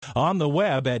on the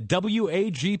web at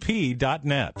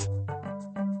wagp.net.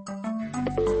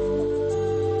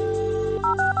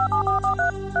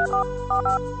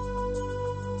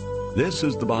 This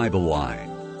is the Bible Line,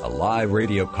 a live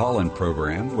radio call-in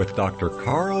program with Dr.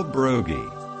 Carl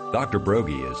Broggi. Dr.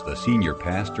 Broggi is the senior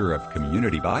pastor of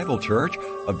Community Bible Church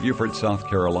of Beaufort, South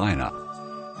Carolina.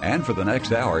 And for the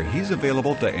next hour, he's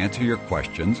available to answer your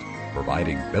questions,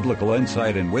 providing biblical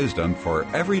insight and wisdom for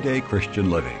everyday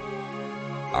Christian living.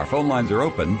 Our phone lines are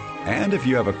open, and if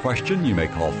you have a question, you may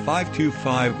call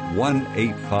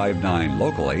 525-1859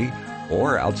 locally,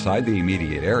 or outside the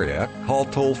immediate area, call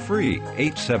toll-free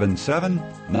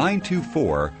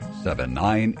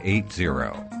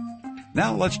 877-924-7980.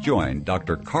 Now let's join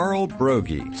Dr. Carl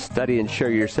Broggi. Study and show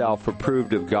yourself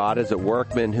approved of God as a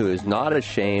workman who is not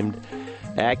ashamed,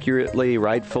 accurately,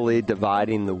 rightfully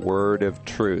dividing the word of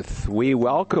truth. We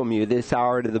welcome you this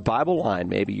hour to the Bible Line.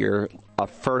 Maybe you're a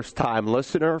first-time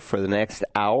listener. For the next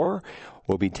hour,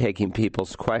 we'll be taking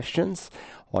people's questions.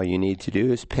 All you need to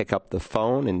do is pick up the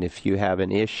phone, and if you have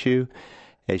an issue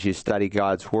as you study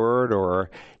God's Word, or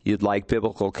you'd like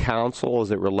biblical counsel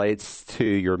as it relates to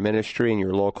your ministry and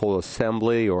your local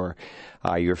assembly, or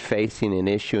you're facing an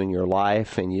issue in your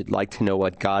life and you'd like to know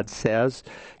what God says,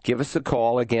 give us a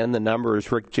call. Again, the number, as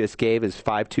Rick just gave, is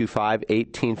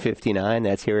 525-1859.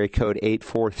 That's area code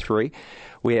 843.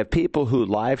 We have people who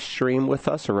live stream with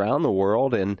us around the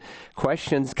world, and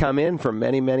questions come in from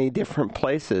many, many different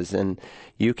places. And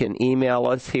you can email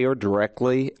us here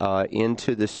directly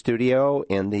into the studio,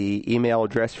 and the email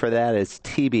address for that is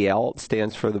TBL. It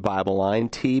stands for the Bible Line,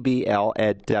 TBL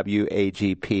at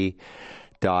WAGP.net.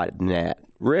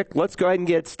 Rick, let's go ahead and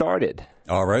get started.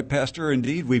 All right, Pastor.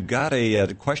 Indeed, we've got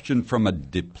a question from a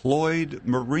deployed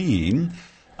Marine.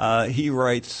 He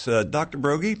writes, Dr.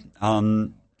 Broggi,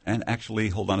 and actually,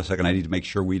 hold on a second. I need to make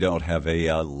sure we don't have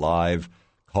a live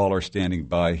caller standing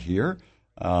by here.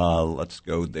 Let's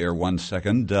go there 1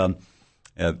 second.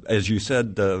 As you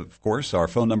said, of course, our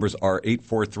phone numbers are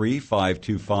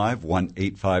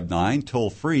 843-525-1859,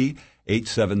 toll-free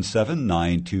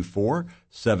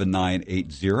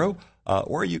 877-924-7980,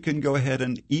 or you can go ahead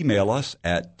and email us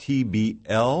at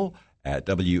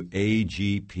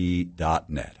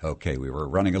tbl@wagp.net. Okay, we were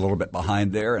running a little bit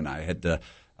behind there, and I had to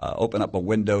open up a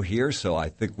window here, so I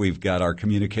think we've got our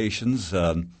communications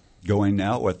going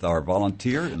now with our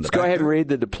volunteer. Let's go ahead and read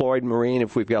the Deployed Marine.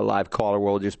 If we've got a live caller,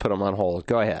 we'll just put them on hold.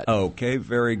 Go ahead. Okay,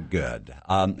 very good.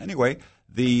 Anyway,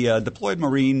 the Deployed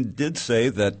Marine did say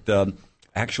that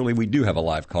actually we do have a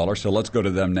live caller, so let's go to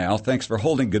them now. Thanks for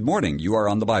holding. Good morning. You are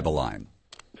on the Bible Line.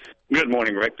 Good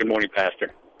morning, Rick. Good morning,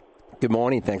 Pastor. Good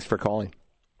morning. Thanks for calling.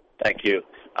 Thank you.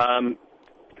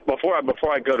 Before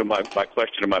I go to my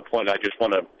question and my point, I just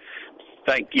want to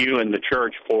thank you and the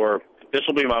church for, this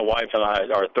will be my wife and I,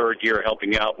 our third year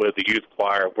helping out with the youth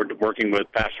choir. We're working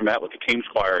with Pastor Matt with the King's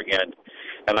Choir again.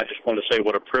 And I just want to say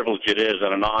what a privilege it is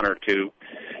and an honor to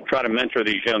try to mentor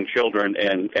these young children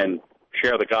and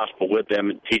share the gospel with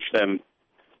them and teach them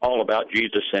all about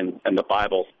Jesus and the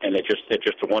Bible. And it's just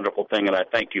a wonderful thing, and I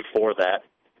thank you for that.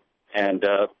 And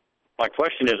my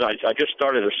question is, I just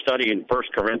started a study in 1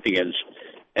 Corinthians,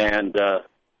 and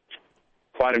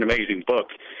quite an amazing book.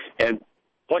 And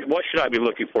what should I be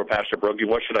looking for, Pastor Broggi?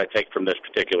 What should I take from this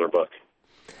particular book?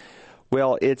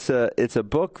 Well, it's a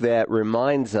book that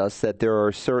reminds us that there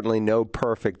are certainly no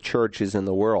perfect churches in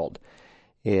the world.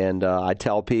 And I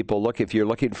tell people, look, if you're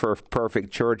looking for a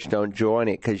perfect church, don't join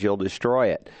it because you'll destroy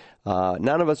it.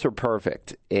 None of us are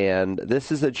perfect. And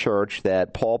this is a church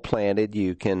that Paul planted.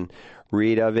 You can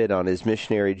read of it on his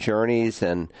missionary journeys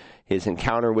and his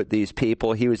encounter with these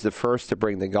people. He was the first to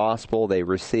bring the gospel. They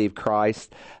received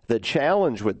Christ. The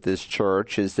challenge with this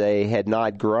church is they had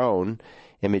not grown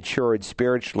and matured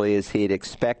spiritually as he had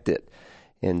expected.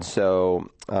 And so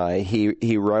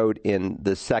he wrote in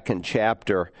the second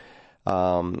chapter,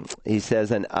 he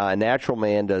says, a natural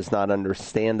man does not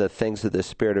understand the things of the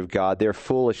Spirit of God. They're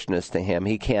foolishness to him.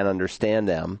 He can't understand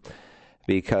them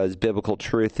because biblical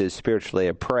truth is spiritually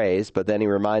appraised. But then he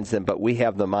reminds them, but we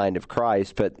have the mind of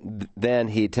Christ. But then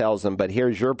he tells them, but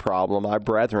here's your problem. Our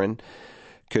brethren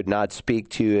could not speak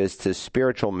to you as to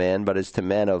spiritual men, but as to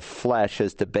men of flesh,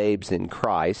 as to babes in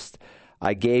Christ.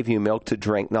 I gave you milk to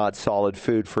drink, not solid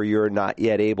food, for you're not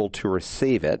yet able to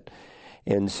receive it.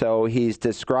 And so he's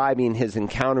describing his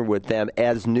encounter with them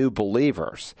as new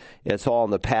believers. It's all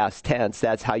in the past tense.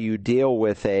 That's how you deal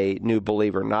with a new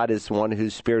believer, not as one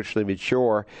who's spiritually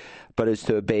mature, but as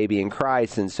to a baby in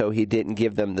Christ. And so he didn't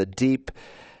give them the deep,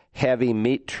 heavy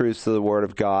meat truths of the Word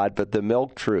of God, but the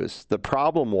milk truths. The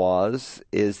problem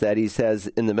is that he says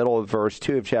in the middle of verse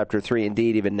 2 of chapter 3,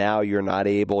 indeed, even now you're not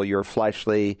able, you're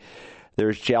fleshly,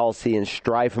 There's jealousy and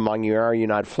strife among you. Are you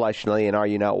not fleshly, and are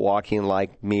you not walking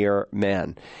like mere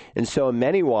men? And so in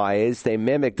many ways, they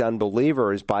mimicked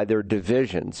unbelievers by their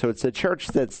division. So it's a church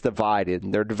that's divided,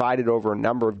 and they're divided over a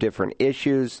number of different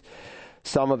issues.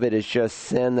 Some of it is just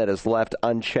sin that is left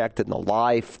unchecked in the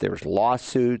life. There's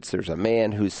lawsuits. There's a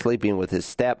man who's sleeping with his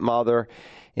stepmother.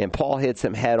 And Paul hits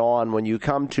him head on. When you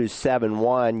come to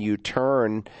 7:1, you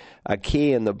turn a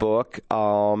key in the book,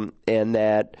 and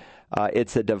that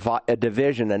it's a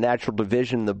division, a natural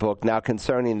division in the book, now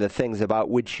concerning the things about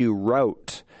which you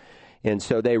wrote. And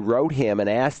so they wrote him and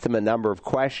asked him a number of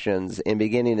questions. And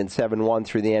beginning in 7:1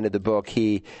 through the end of the book,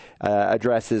 he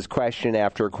addresses question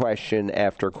after question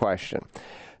after question.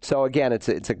 So again,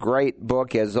 it's a great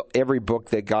book, as every book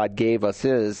that God gave us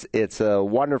is. It's a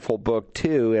wonderful book,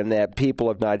 too, in that people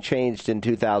have not changed in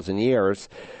 2,000 years.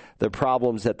 The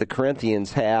problems that the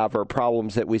Corinthians have are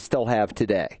problems that we still have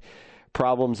today.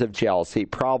 Problems of jealousy,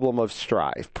 problem of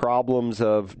strife, problems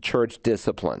of church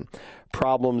discipline,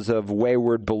 problems of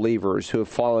wayward believers who have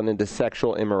fallen into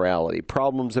sexual immorality,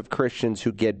 problems of Christians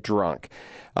who get drunk,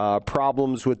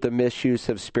 problems with the misuse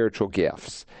of spiritual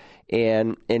gifts.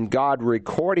 And in God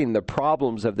recording the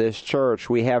problems of this church,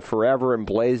 we have forever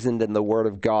emblazoned in the Word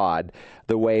of God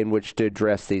the way in which to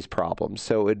address these problems.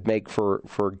 So it would make for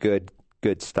good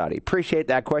study. Appreciate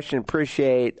that question.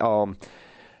 Appreciate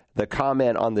the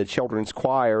comment on the children's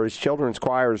choirs. Children's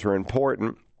choirs are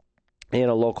important in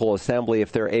a local assembly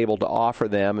if they're able to offer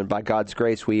them, and by God's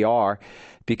grace we are,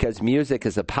 because music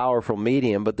is a powerful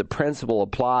medium, but the principle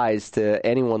applies to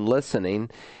anyone listening.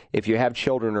 If you have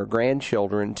children or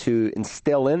grandchildren, to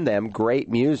instill in them great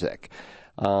music.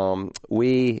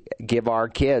 We give our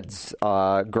kids,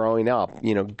 growing up,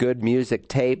 good music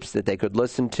tapes that they could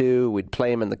listen to. We'd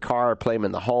play them in the car, play them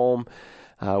in the home.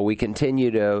 We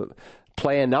continue to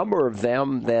play a number of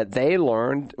them that they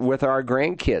learned with our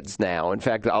grandkids now. In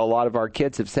fact, a lot of our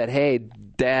kids have said, "Hey,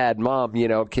 Dad, Mom,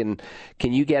 can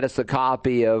you get us a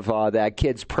copy of that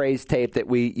kid's praise tape that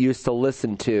we used to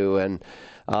listen to?"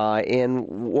 And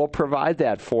we'll provide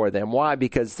that for them. Why?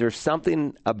 Because there's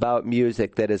something about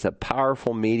music that is a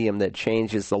powerful medium that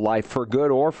changes the life for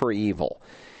good or for evil.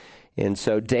 And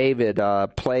so David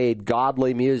played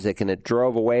godly music, and it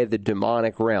drove away the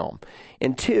demonic realm.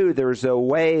 And two, there's a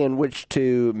way in which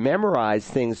to memorize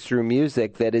things through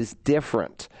music that is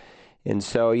different. And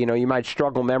so, you might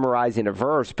struggle memorizing a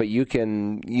verse, but you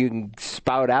can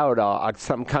spout out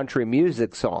some country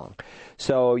music song.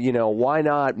 So, why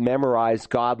not memorize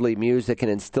godly music and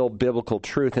instill biblical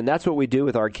truth? And that's what we do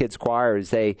with our kids' choirs.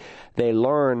 They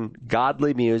learn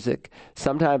godly music.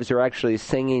 Sometimes they're actually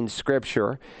singing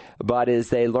scripture. But as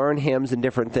they learn hymns and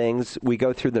different things, we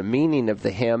go through the meaning of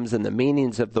the hymns and the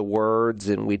meanings of the words,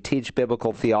 and we teach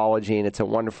biblical theology, and it's a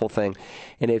wonderful thing.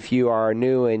 And if you are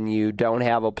new and you don't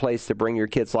have a place to bring your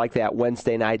kids like that,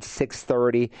 Wednesday night,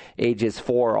 6:30, ages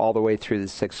 4 all the way through the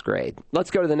 6th grade. Let's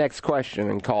go to the next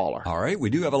question and caller. All right, we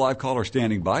do have a live caller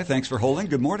standing by. Thanks for holding.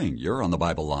 Good morning. You're on the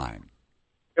Bible Line.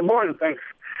 Good morning. Thanks.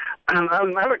 I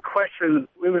have a question.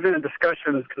 We were in a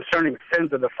discussion concerning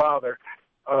sins of the father.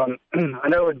 I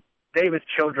know David's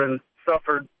children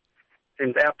suffered,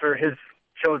 and after his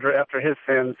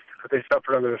sins, they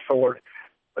suffered under the sword.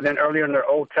 But then earlier in the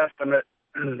Old Testament,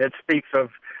 it speaks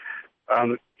of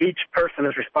each person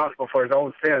is responsible for his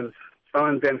own sins,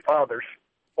 sons and fathers.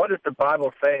 What does the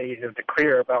Bible say is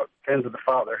clear about sins of the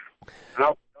father? And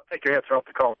I'll take your answer off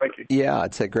the call. Thank you. Yeah,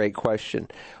 it's a great question.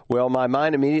 Well, my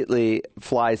mind immediately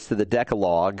flies to the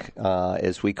Decalogue,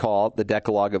 as we call it. The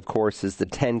Decalogue, of course, is the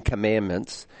 10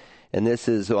 Commandments. And this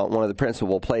is one of the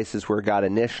principal places where God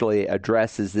initially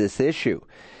addresses this issue.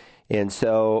 And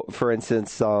so, for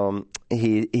instance,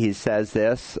 he says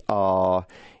this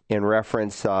in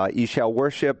reference, "You shall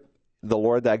worship the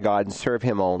Lord thy God and serve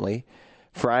him only.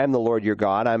 For I am the Lord your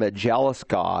God. I am a jealous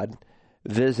God,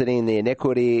 visiting the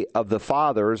iniquity of the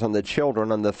fathers on the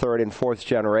children, on the third and fourth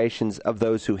generations of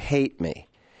those who hate me."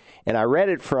 And I read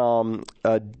it from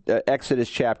Exodus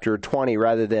chapter 20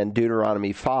 rather than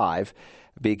Deuteronomy 5,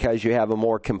 because you have a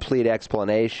more complete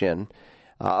explanation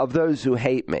of those who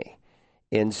hate me.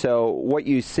 And so what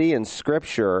you see in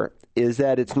Scripture is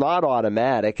that it's not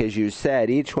automatic. As you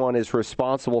said, each one is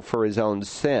responsible for his own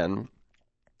sin.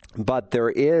 But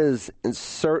there is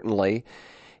certainly,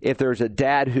 if there's a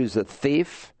dad who's a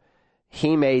thief,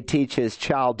 he may teach his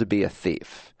child to be a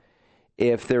thief.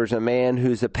 If there's a man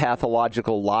who's a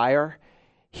pathological liar,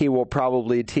 he will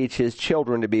probably teach his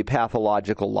children to be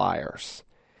pathological liars.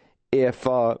 If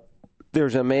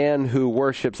there's a man who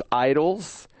worships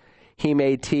idols, he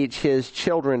may teach his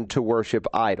children to worship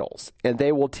idols. And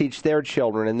they will teach their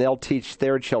children, and they'll teach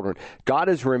their children. God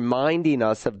is reminding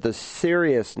us of the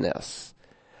seriousness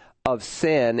of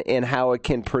sin and how it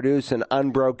can produce an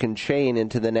unbroken chain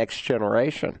into the next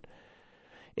generation.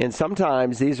 And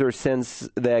sometimes these are sins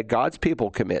that God's people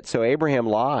commit. So Abraham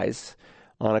lies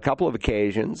on a couple of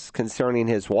occasions concerning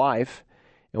his wife.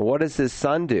 And what does his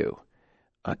son do?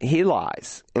 He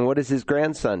lies. And what does his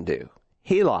grandson do?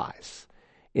 He lies.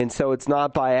 And so it's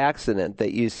not by accident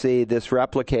that you see this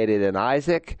replicated in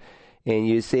Isaac, and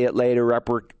you see it later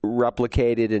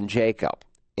replicated in Jacob.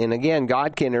 And again,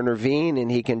 God can intervene and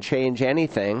he can change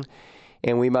anything.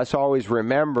 And we must always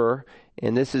remember,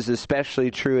 and this is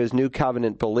especially true as New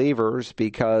Covenant believers,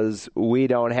 because we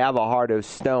don't have a heart of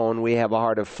stone, we have a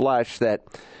heart of flesh, that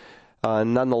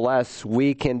nonetheless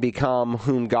we can become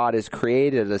whom God has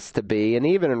created us to be. And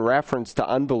even in reference to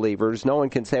unbelievers, no one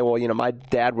can say, well, my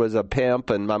dad was a pimp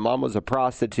and my mom was a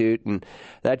prostitute, and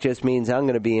that just means I'm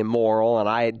going to be immoral and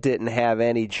I didn't have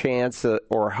any chance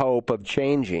or hope of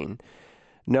changing.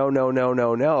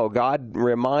 No. God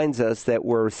reminds us that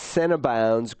where sin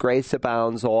abounds, grace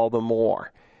abounds all the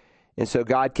more. And so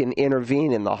God can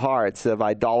intervene in the hearts of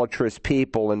idolatrous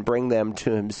people and bring them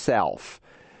to himself.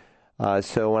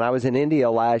 So when I was in India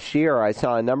last year, I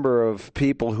saw a number of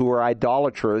people who were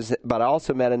idolaters, but I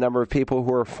also met a number of people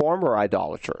who were former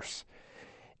idolaters.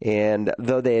 And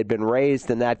though they had been raised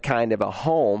in that kind of a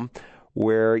home,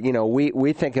 where,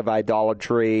 we think of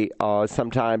idolatry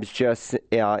sometimes just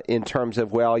in terms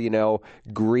of,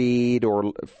 greed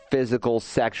or physical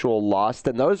sexual lust,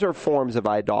 and those are forms of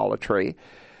idolatry.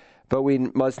 But we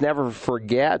must never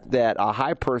forget that a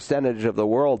high percentage of the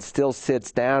world still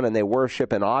sits down and they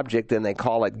worship an object and they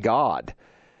call it God.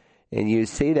 And you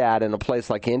see that in a place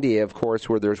like India, of course,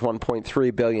 where there's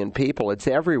 1.3 billion people. It's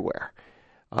everywhere.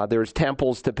 There's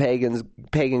temples to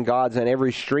pagan gods on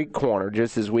every street corner,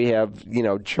 just as we have,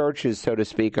 churches, so to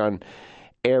speak, on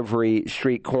every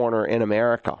street corner in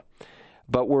America.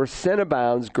 But where sin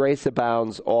abounds, grace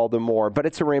abounds all the more. But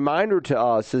it's a reminder to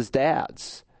us as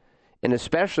dads, and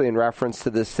especially in reference to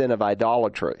the sin of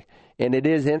idolatry. And it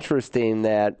is interesting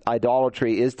that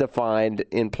idolatry is defined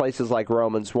in places like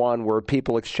Romans 1, where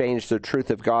people exchange the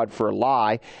truth of God for a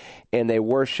lie, and they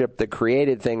worship the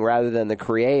created thing rather than the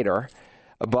Creator.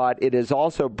 But it is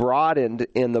also broadened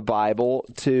in the Bible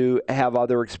to have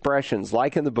other expressions,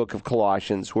 like in the book of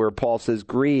Colossians, where Paul says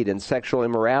greed and sexual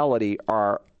immorality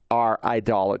are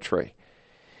idolatry.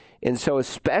 And so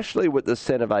especially with the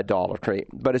sin of idolatry,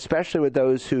 but especially with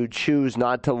those who choose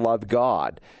not to love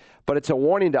God. But it's a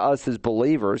warning to us as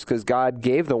believers, because God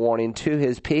gave the warning to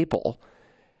his people,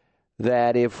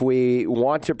 that if we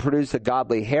want to produce a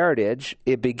godly heritage,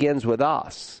 it begins with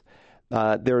us.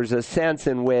 There's a sense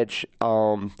in which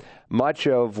much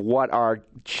of what our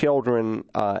children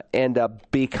end up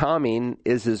becoming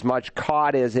is as much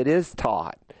caught as it is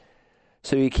taught.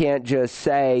 So you can't just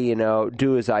say,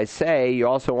 do as I say. You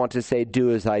also want to say, do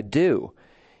as I do.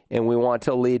 And we want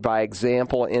to lead by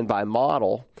example and by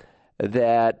model,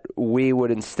 that we would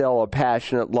instill a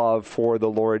passionate love for the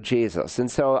Lord Jesus.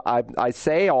 And so I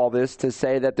say all this to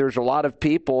say that there's a lot of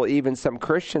people, even some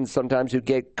Christians sometimes, who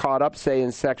get caught up, say,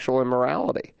 in sexual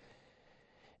immorality.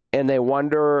 And they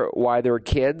wonder why their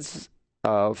kids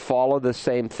follow the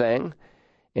same thing,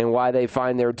 and why they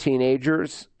find their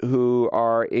teenagers who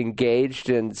are engaged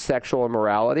in sexual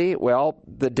immorality. Well,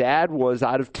 the dad was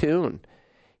out of tune.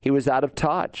 He was out of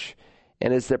touch.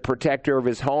 And as the protector of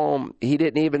his home, he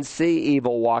didn't even see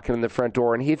evil walking in the front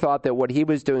door. And he thought that what he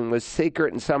was doing was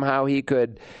secret, and somehow he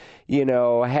could,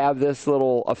 have this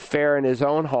little affair in his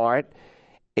own heart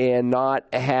and not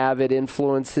have it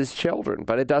influence his children.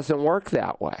 But it doesn't work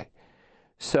that way.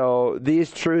 So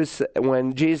these truths,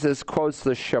 when Jesus quotes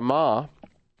the Shema,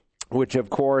 which of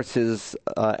course is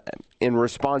in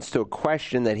response to a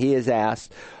question that he has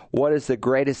asked, what is the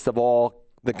greatest of all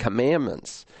the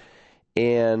commandments?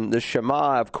 And the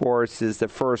Shema, of course, is the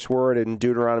first word in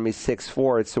Deuteronomy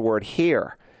 6:4. It's the word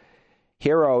hear.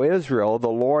 Hear, O Israel, the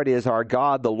Lord is our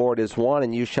God, the Lord is one,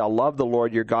 and you shall love the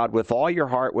Lord your God with all your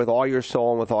heart, with all your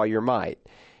soul, and with all your might.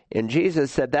 And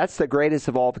Jesus said that's the greatest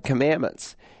of all the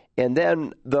commandments. And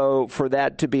then, though, for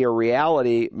that to be a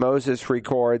reality, Moses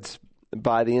records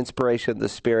by the inspiration of the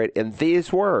Spirit, and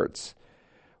these words,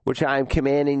 which I am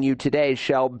commanding you today,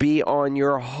 shall be on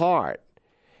your heart.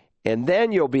 And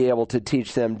then you'll be able to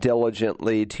teach them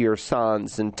diligently to your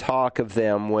sons, and talk of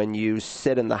them when you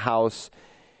sit in the house,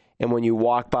 and when you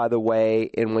walk by the way,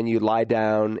 and when you lie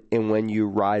down, and when you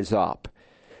rise up.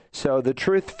 So the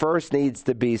truth first needs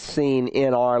to be seen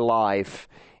in our life,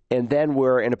 and then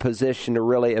we're in a position to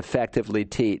really effectively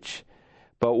teach.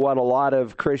 But what a lot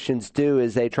of Christians do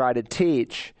is they try to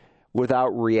teach without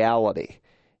reality.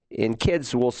 And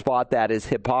kids will spot that as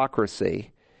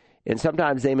hypocrisy. And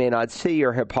sometimes they may not see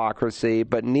your hypocrisy,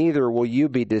 but neither will you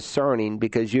be discerning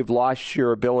because you've lost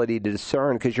your ability to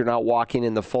discern because you're not walking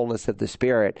in the fullness of the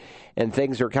Spirit. And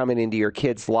things are coming into your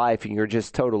kid's life and you're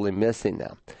just totally missing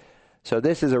them. So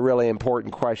this is a really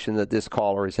important question that this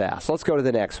caller has asked. Let's go to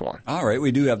the next one. All right,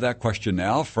 we do have that question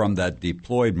now from that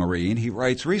Deployed Marine. He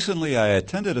writes, recently I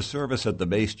attended a service at the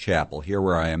base chapel here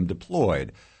where I am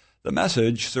deployed. The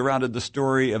message surrounded the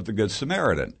story of the Good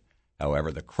Samaritan.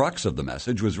 However, the crux of the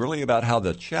message was really about how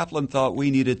the chaplain thought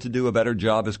we needed to do a better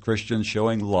job as Christians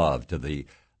showing love to the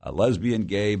lesbian,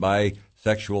 gay,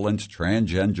 bisexual, and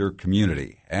transgender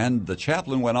community. And the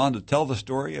chaplain went on to tell the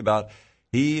story about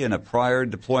he, in a prior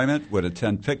deployment, would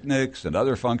attend picnics and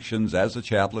other functions as a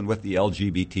chaplain with the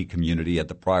LGBT community at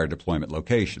the prior deployment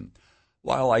location.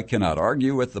 While I cannot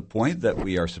argue with the point that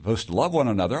we are supposed to love one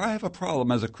another, I have a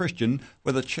problem as a Christian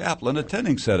with a chaplain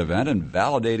attending said event and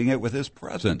validating it with his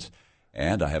presence.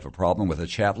 And I have a problem with a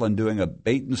chaplain doing a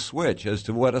bait and switch as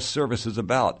to what a service is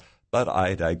about. But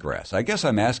I digress. I guess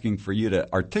I'm asking for you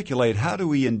to articulate how do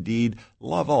we indeed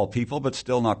love all people but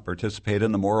still not participate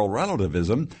in the moral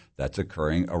relativism that's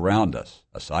occurring around us.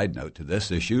 A side note to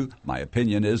this issue, my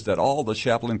opinion is that all the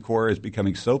chaplain corps is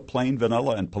becoming so plain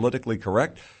vanilla and politically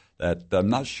correct that I'm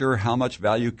not sure how much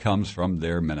value comes from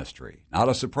their ministry. Not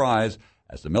a surprise,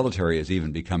 as the military is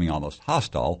even becoming almost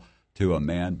hostile to a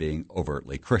man being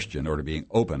overtly Christian or to being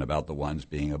open about the ones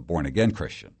being a born-again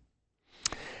Christian.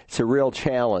 It's a real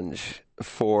challenge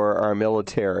for our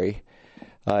military,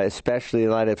 especially in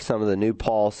light of some of the new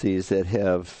policies that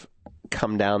have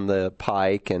come down the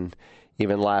pike. And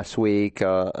even last week,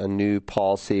 a new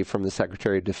policy from the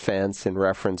Secretary of Defense in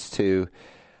reference to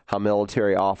how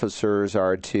military officers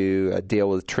are to deal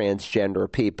with transgender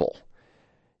people.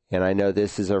 And I know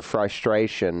this is a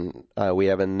frustration. We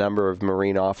have a number of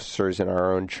Marine officers in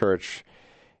our own church,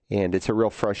 and it's a real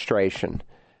frustration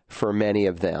for many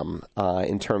of them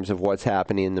in terms of what's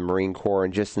happening in the Marine Corps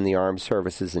and just in the armed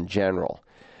services in general.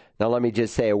 Now, let me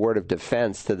just say a word of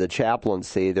defense to the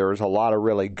chaplaincy. There's a lot of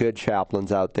really good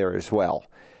chaplains out there as well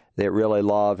that really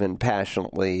love and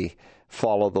passionately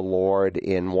follow the Lord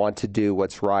and want to do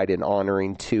what's right and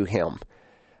honoring to Him.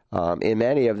 And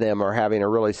many of them are having a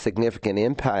really significant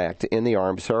impact in the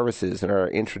armed services and are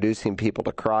introducing people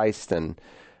to Christ and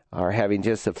are having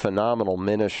just a phenomenal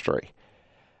ministry.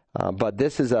 But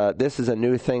this is a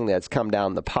new thing that's come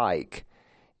down the pike,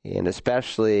 and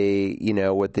especially,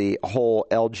 with the whole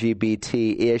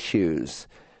LGBT issues.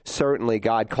 Certainly,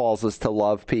 God calls us to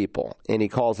love people, and He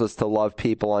calls us to love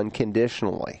people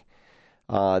unconditionally.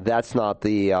 That's not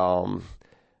the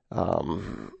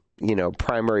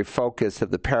primary focus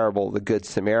of the parable of the Good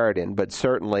Samaritan, but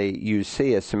certainly you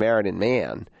see a Samaritan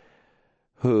man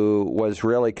who was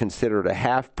really considered a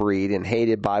half-breed and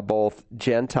hated by both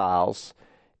Gentiles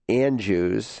and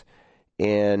Jews,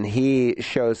 and he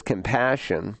shows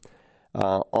compassion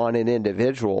on an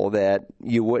individual that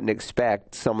you wouldn't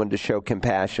expect someone to show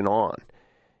compassion on.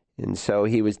 And so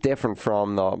he was different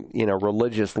from the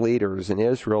religious leaders in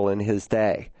Israel in his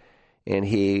day, and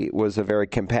he was a very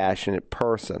compassionate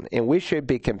person. And we should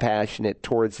be compassionate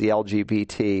towards the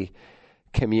LGBT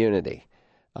community.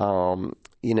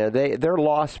 They're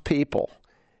lost people,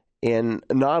 and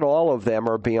not all of them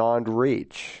are beyond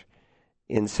reach.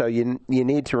 And so you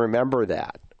need to remember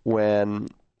that when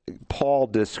Paul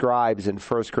describes in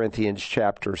 1 Corinthians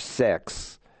chapter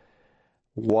 6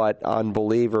 what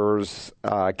unbelievers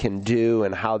can do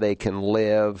and how they can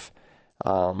live.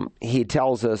 He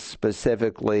tells us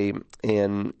specifically,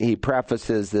 he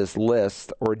prefaces this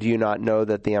list, or do you not know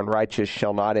that the unrighteous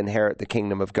shall not inherit the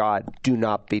kingdom of God? Do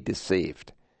not be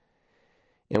deceived.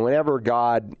 And whenever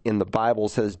God in the Bible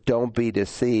says, don't be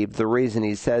deceived, the reason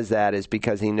He says that is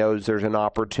because He knows there's an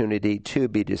opportunity to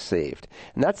be deceived.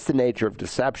 And that's the nature of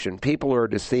deception. People who are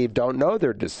deceived don't know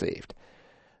they're deceived.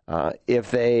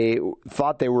 If they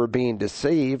thought they were being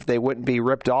deceived, they wouldn't be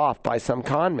ripped off by some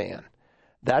con man.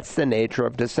 That's the nature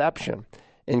of deception.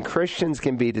 And Christians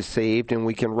can be deceived, and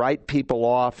we can write people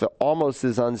off almost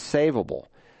as unsavable.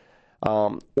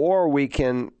 Or we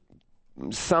can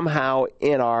somehow,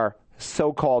 in our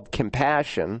so-called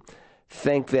compassion,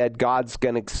 think that God's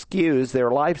going to excuse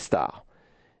their lifestyle.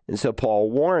 And so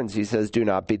Paul warns, he says, do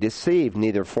not be deceived,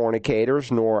 neither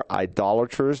fornicators, nor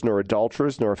idolaters, nor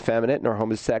adulterers, nor effeminate, nor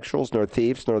homosexuals, nor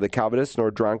thieves, nor the covetous,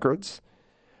 nor drunkards,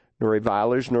 nor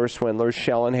revilers, nor swindlers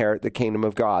shall inherit the kingdom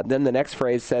of God. Then the next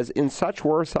phrase says, in such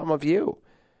were some of you.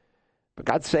 But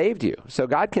God saved you. So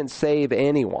God can save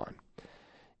anyone.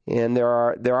 And there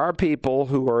are people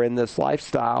who are in this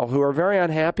lifestyle who are very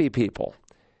unhappy people.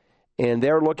 And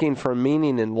they're looking for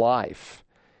meaning in life.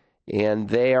 And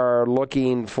they are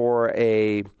looking for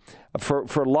a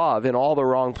for love in all the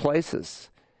wrong places.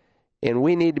 And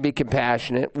we need to be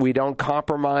compassionate. We don't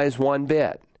compromise one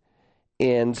bit.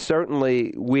 And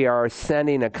certainly we are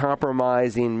sending a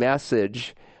compromising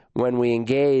message when we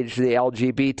engage the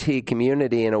LGBT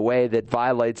community in a way that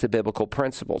violates the biblical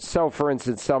principles. So, for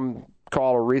instance, some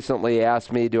caller recently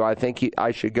asked me, do I think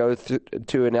I should go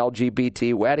to an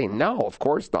LGBT wedding? No, of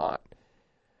course not.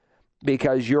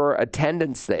 Because your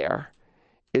attendance there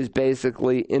is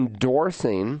basically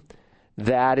endorsing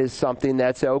that is something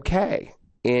that's okay.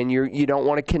 And you don't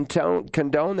want to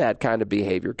condone that kind of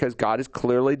behavior, because God has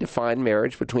clearly defined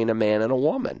marriage between a man and a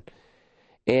woman.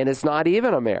 And it's not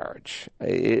even a marriage.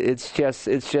 It's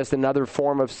just another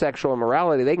form of sexual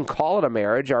immorality. They can call it a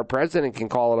marriage. Our president can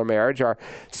call it a marriage. Our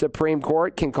Supreme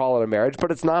Court can call it a marriage, but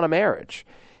it's not a marriage.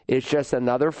 It's just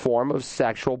another form of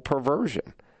sexual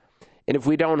perversion. And if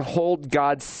we don't hold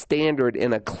God's standard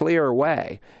in a clear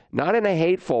way, not in a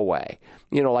hateful way,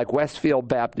 like Westfield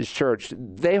Baptist Church,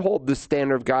 they hold the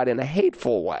standard of God in a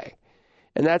hateful way.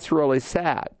 And that's really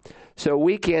sad. So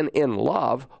we can, in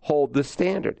love, hold the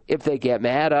standard. If they get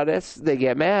mad at us, they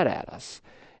get mad at us.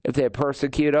 If they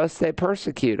persecute us, they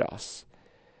persecute us.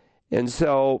 And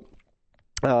so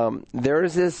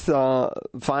there's this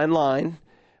fine line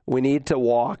we need to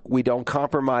walk. We don't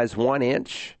compromise 1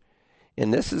 inch.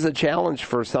 And this is a challenge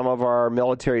for some of our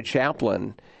military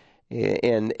chaplain.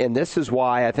 And this is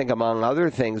why I think, among other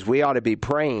things, we ought to be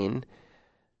praying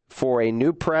for a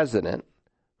new president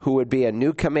who would be a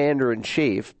new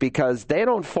commander-in-chief, because they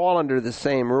don't fall under the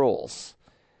same rules.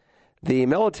 The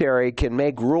military can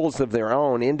make rules of their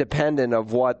own independent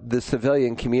of what the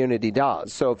civilian community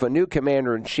does. So if a new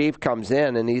commander-in-chief comes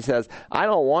in and he says, I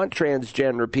don't want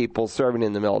transgender people serving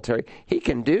in the military, he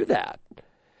can do that.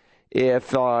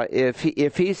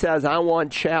 If he says, I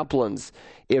want chaplains,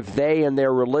 if they in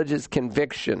their religious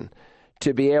conviction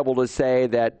to be able to say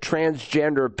that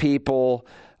transgender people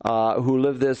who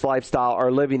live this lifestyle are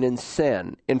living in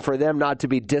sin, and for them not to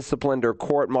be disciplined or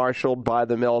court-martialed by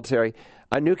the military,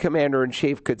 a new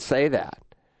commander-in-chief could say that.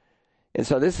 And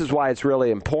so this is why it's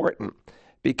really important,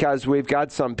 because we've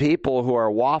got some people who are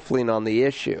waffling on the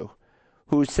issue,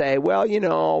 who say, well,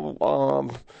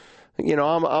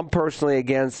 I'm personally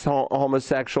against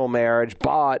homosexual marriage,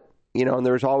 but, and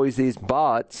there's always these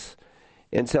buts.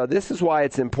 And so this is why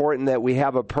it's important that we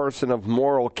have a person of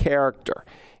moral character.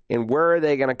 And where are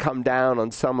they going to come down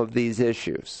on some of these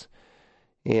issues?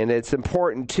 And it's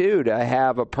important, too, to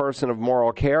have a person of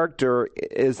moral character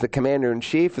as the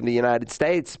commander-in-chief in the United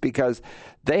States, because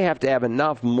they have to have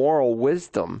enough moral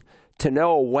wisdom to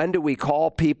know when do we call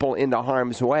people into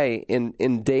harm's way,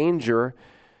 endanger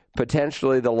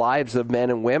potentially the lives of men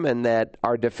and women that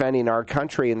are defending our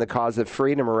country and the cause of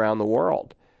freedom around the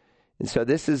world. And so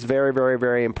this is very, very,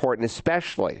 very important,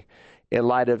 especially in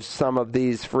light of some of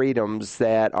these freedoms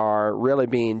that are really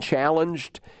being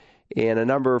challenged, and a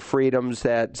number of freedoms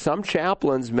that some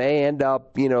chaplains may end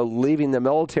up, leaving the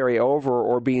military over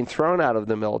or being thrown out of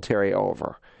the military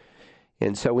over.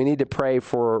 And so we need to pray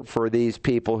for these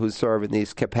people who serve in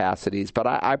these capacities. But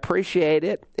I appreciate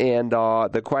it, and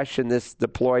the question this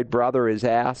deployed brother is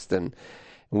asked, and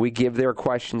we give their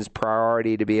questions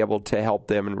priority to be able to help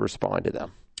them and respond to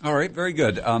them. All right, very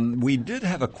good. We did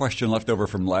have a question left over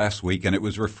from last week, and it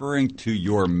was referring to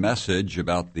your message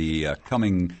about the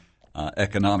coming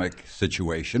economic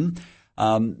situation.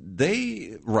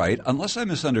 They write, unless I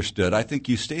misunderstood, I think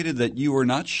you stated that you were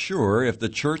not sure if the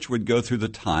church would go through the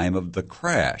time of the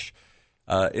crash.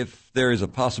 If there is a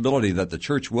possibility that the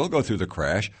church will go through the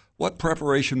crash, what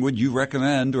preparation would you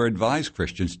recommend or advise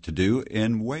Christians to do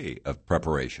in way of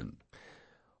preparation?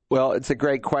 Well, it's a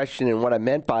great question, and what I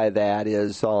meant by that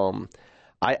is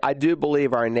I do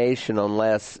believe our nation,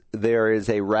 unless there is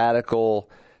a radical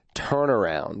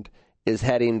turnaround, is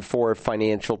heading for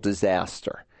financial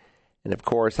disaster. And, of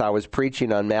course, I was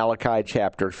preaching on Malachi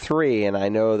chapter 3, and I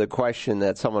know the question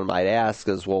that someone might ask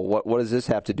is, well, what does this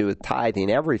have to do with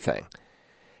tithing? Everything.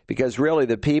 Because really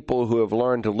the people who have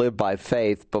learned to live by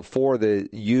faith before the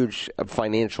huge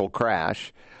financial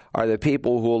crash are the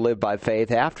people who will live by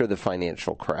faith after the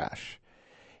financial crash.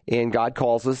 And God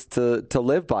calls us to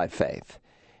live by faith.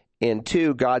 And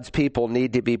 2, God's people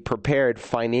need to be prepared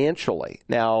financially.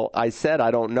 Now, I said I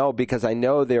don't know because I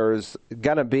know there's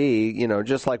going to be,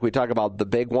 just like we talk about the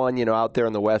big one, out there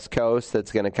on the West Coast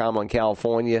that's going to come on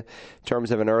California in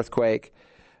terms of an earthquake.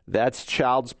 That's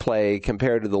child's play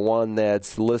compared to the one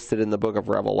that's listed in the book of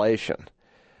Revelation.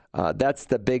 That's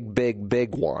the big, big,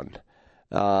 big one.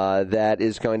 that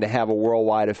is going to have a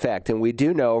worldwide effect. And we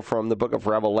do know from the book of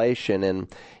Revelation, and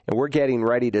we're getting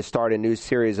ready to start a new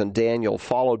series on Daniel,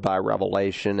 followed by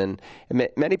Revelation. And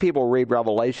many people read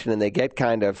Revelation and they get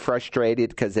kind of frustrated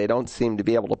because they don't seem to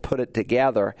be able to put it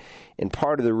together. And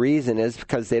part of the reason is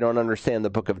because they don't understand the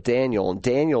book of Daniel. And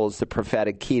Daniel is the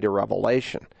prophetic key to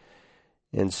Revelation.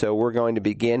 And so we're going to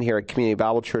begin here at Community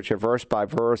Bible Church a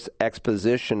verse-by-verse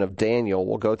exposition of Daniel.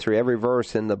 We'll go through every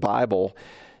verse in the Bible.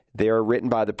 They're written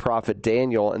by the prophet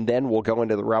Daniel, and then we'll go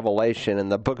into the Revelation,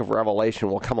 and the book of Revelation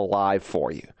will come alive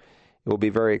for you. It will be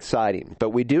very exciting. But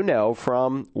we do know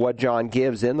from what John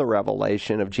gives in the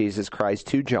Revelation of Jesus Christ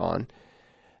to John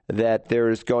that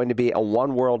there's going to be a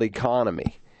one-world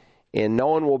economy, and no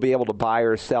one will be able to buy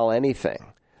or sell anything.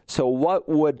 So what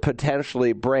would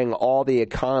potentially bring all the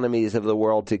economies of the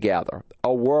world together?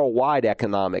 A worldwide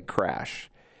economic crash.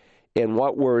 And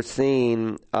what we're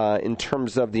seeing in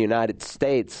terms of the United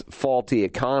States' faulty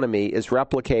economy is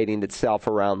replicating itself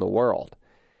around the world.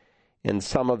 And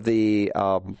some of the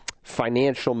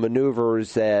financial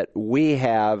maneuvers that we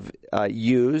have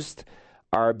used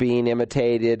are being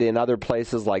imitated in other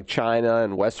places like China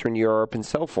and Western Europe and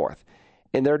so forth.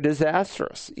 And they're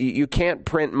disastrous. You can't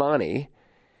print money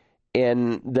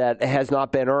and that has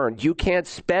not been earned. You can't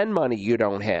spend money you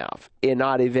don't have and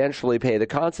not eventually pay the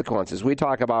consequences. We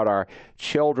talk about our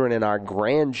children and our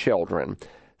grandchildren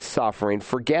suffering.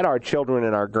 Forget our children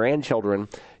and our grandchildren.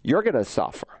 You're going to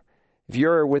suffer. If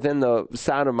you're within the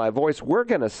sound of my voice, we're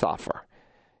going to suffer.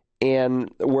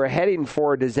 And we're heading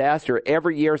for a disaster.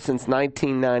 Every year since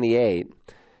 1998,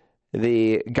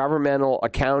 the Governmental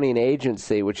Accounting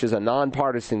Agency, which is a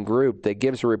nonpartisan group that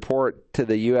gives a report to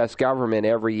the U.S. government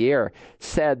every year,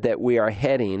 said that we are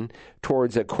heading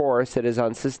towards a course that is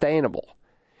unsustainable.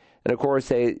 And, of course,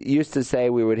 they used to say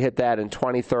we would hit that in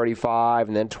 2035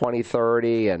 and then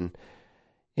 2030. And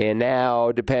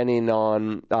now, depending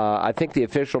on, I think the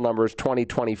official number is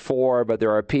 2024, but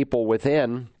there are people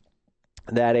within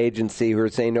that agency who are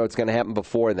saying, no, it's going to happen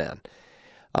before then.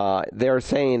 They're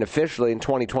saying officially in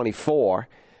 2024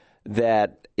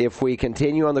 that if we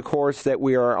continue on the course that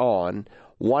we are on,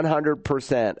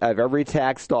 100% of every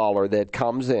tax dollar that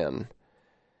comes in,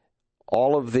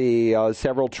 all of the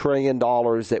several trillion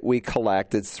dollars that we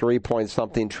collect, it's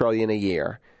 3-point-something trillion a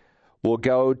year, will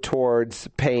go towards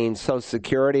paying Social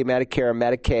Security, Medicare,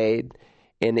 Medicaid,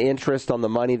 and interest on the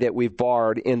money that we've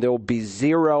borrowed, and there will be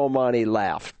zero money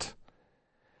left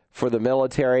for the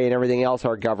military and everything else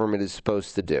our government is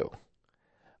supposed to do.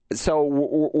 So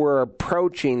we're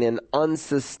approaching an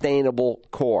unsustainable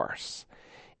course,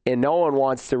 and no one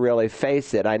wants to really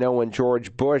face it. I know when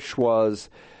George W.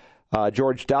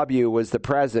 was the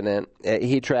president,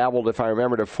 he traveled, if I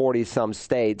remember, to 40-some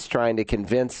states trying to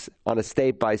convince on a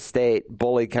state-by-state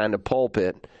bully kind of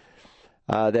pulpit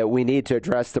that we need to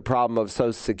address the problem of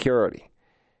Social Security.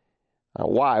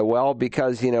 Why? Well,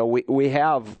 because, we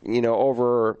have,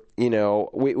 over, we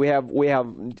have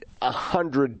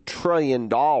 $100 trillion.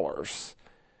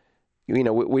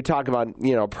 We talk about,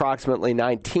 approximately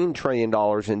 $19 trillion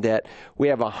in debt. We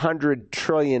have $100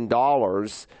 trillion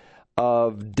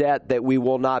of debt that we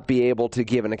will not be able to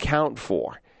give an account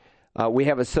for. We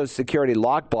have a Social Security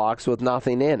lockbox with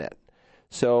nothing in it.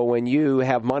 So when you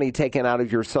have money taken out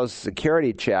of your Social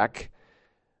Security check,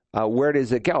 where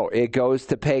does it go? It goes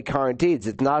to pay current deeds.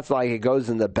 It's not like it goes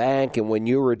in the bank and when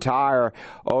you retire,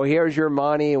 oh, here's your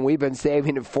money and we've been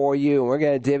saving it for you and we're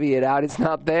going to divvy it out. It's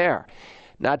not there.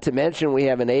 Not to mention we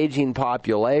have an aging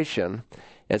population.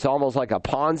 It's almost like a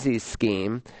Ponzi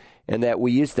scheme in that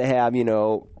we used to have,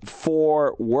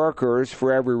 4 workers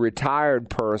for every retired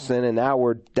person, and now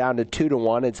we're down to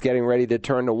 2-to-1. It's getting ready to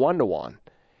turn to 1-to-1.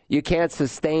 You can't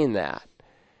sustain that.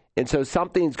 And so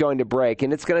something's going to break,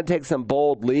 and it's going to take some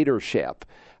bold leadership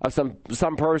of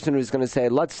some person who's going to say,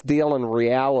 let's deal in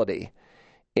reality,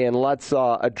 and let's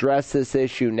address this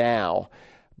issue now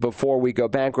before we go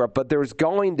bankrupt. But there's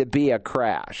going to be a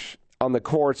crash on the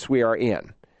course we are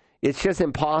in. It's just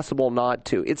impossible not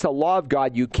to. It's a law of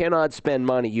God. You cannot spend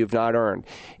money you've not earned.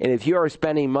 And if you are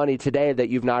spending money today that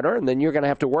you've not earned, then you're going to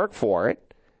have to work for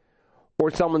it.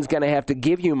 Or someone's going to have to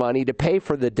give you money to pay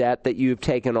for the debt that you've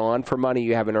taken on for money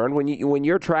you haven't earned. When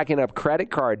you're tracking up credit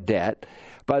card debt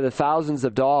by the thousands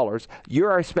of dollars, you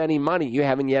are spending money you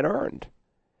haven't yet earned.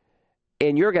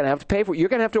 And you're going to have to pay for it. You're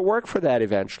going to have to work for that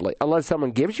eventually, unless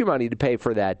someone gives you money to pay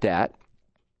for that debt.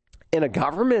 In a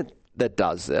government that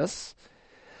does this,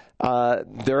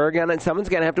 someone's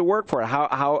going to have to work for it.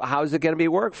 How is it going to be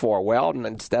worked for? Well,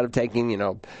 instead of taking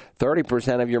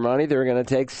 30% of your money, they're going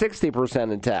to take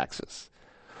 60% in taxes,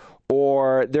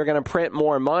 or they're going to print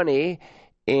more money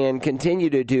and continue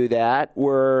to do that.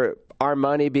 Where our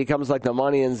money becomes like the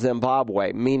money in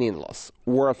Zimbabwe, meaningless,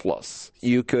 worthless.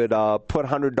 You could put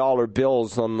 $100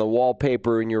 bills on the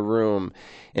wallpaper in your room,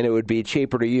 and it would be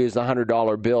cheaper to use the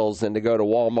 $100 bills than to go to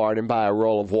Walmart and buy a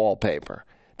roll of wallpaper.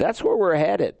 That's where we're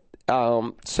headed.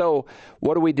 So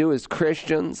what do we do as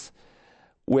Christians?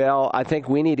 Well, I think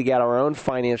we need to get our own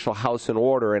financial house in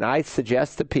order, and I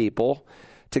suggest to people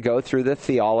to go through the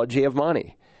theology of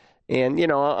money. And, you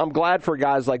know, I'm glad for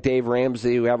guys like Dave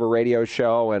Ramsey who have a radio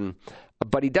show,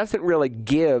 but he doesn't really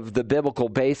give the biblical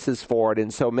basis for it.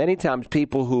 And so many times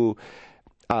people who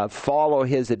follow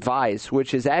his advice,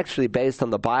 which is actually based on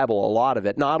the Bible, a lot of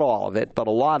it, not all of it, but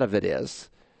a lot of it is,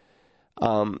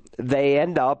 they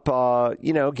end up,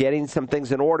 getting some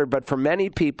things in order. But for many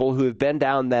people who have been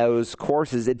down those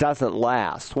courses, it doesn't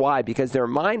last. Why? Because their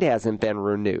mind hasn't been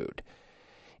renewed.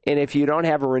 And if you don't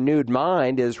have a renewed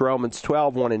mind, as Romans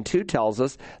 12, 1 and 2 tells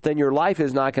us, then your life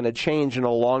is not going to change in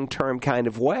a long-term kind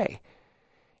of way.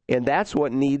 And that's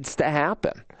what needs to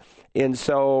happen. And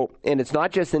it's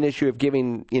not just an issue of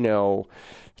giving,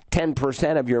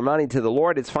 10% of your money to the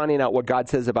Lord. It's finding out what God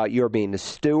says about your being a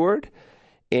steward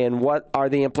and what are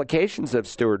the implications of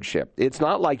stewardship. It's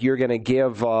not like you're going to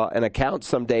give an account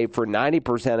someday for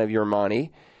 90% of your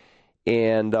money.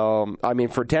 And, for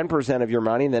 10% of your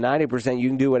money, and the 90% you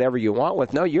can do whatever you want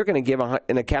with. No, you're going to give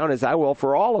an account as I will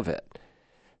for all of it.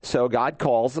 So God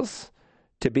calls us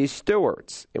to be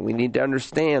stewards, and we need to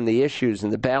understand the issues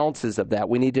and the balances of that.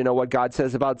 We need to know what God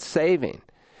says about saving.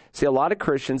 See, a lot of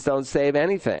Christians don't save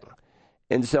anything.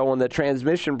 And so when the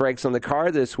transmission breaks on the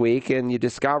car this week and you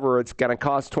discover it's going to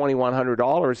cost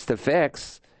 $2,100 to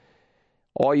fix,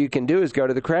 all you can do is go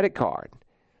to the credit card.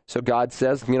 So God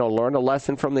says, learn a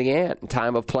lesson from the ant. In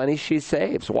time of plenty, she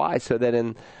saves. Why? So that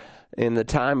in the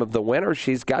time of the winter,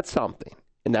 she's got something.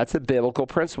 And that's a biblical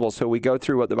principle. So we go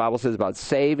through what the Bible says about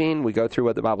saving. We go through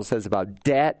what the Bible says about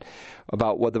debt,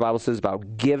 about what the Bible says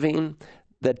about giving.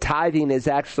 The tithing is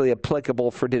actually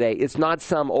applicable for today. It's not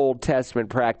some Old Testament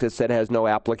practice that has no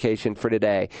application for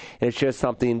today. It's just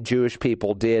something Jewish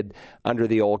people did under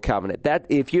the Old Covenant. That,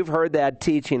 if you've heard that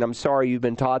teaching, I'm sorry you've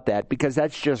been taught that, because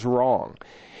that's just wrong.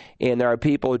 And there are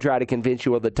people who try to convince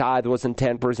you, well, the tithe wasn't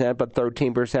 10%, but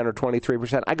 13% or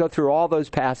 23%. I go through all those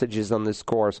passages on this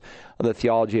course on the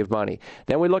theology of money.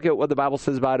 Then we look at what the Bible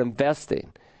says about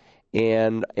investing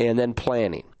and then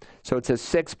planning. So it's a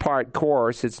 6-part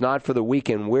course. It's not for the weak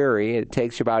and weary. It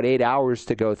takes you about 8 hours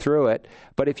to go through it.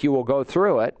 But if you will go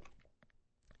through it,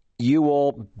 you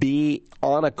will be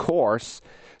on a course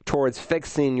towards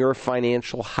fixing your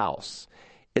financial house.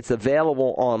 It's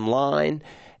available online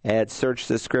at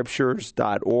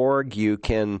searchthescriptures.org. You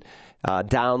can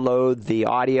download the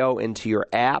audio into your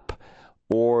app,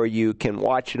 or you can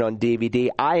watch it on DVD.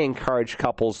 I encourage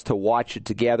couples to watch it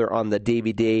together on the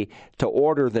DVD, to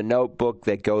order the notebook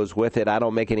that goes with it. I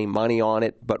don't make any money on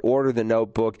it, but order the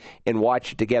notebook and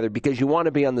watch it together, because you want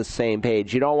to be on the same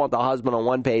page. You don't want the husband on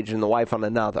one page and the wife on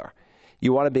another.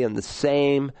 You want to be on the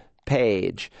same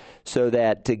page so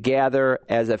that together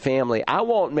as a family, I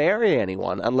won't marry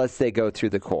anyone unless they go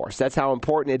through the course. That's how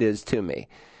important it is to me,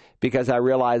 because I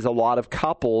realize a lot of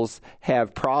couples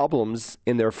have problems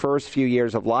in their first few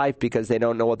years of life because they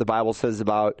don't know what the Bible says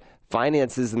about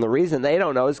finances, and the reason they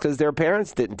don't know is because their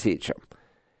parents didn't teach them.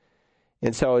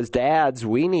 And so as dads,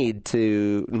 we need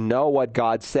to know what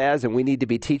God says, and we need to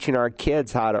be teaching our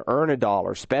kids how to earn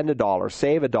 $1, spend $1,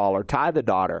 save $1, tithe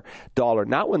 $1,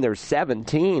 not when they're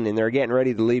 17 and they're getting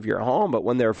ready to leave your home, but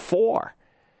when they're 4.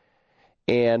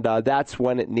 And that's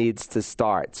when it needs to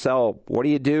start. So what do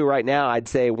you do right now? I'd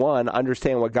say, 1,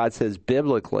 understand what God says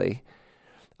biblically.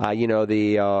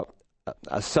 The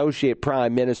Associate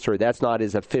Prime Minister, that's not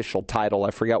his official title. I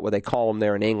forgot what they call him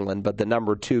there in England, but the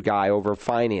number 2 guy over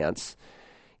finance.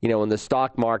 When the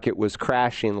stock market was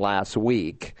crashing last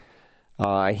week,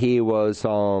 he was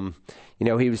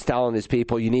telling his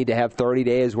people, you need to have 30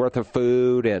 days worth of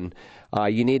food, and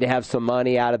you need to have some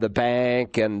money out of the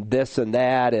bank, and this and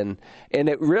that, and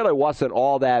it really wasn't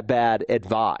all that bad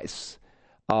advice.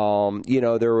 There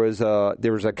was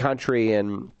a country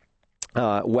in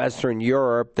Western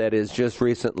Europe that has just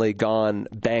recently gone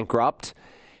bankrupt,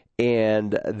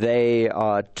 and they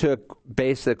took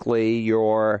basically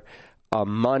your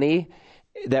money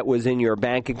that was in your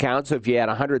bank account. So if you had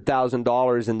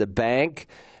 $100,000 in the bank,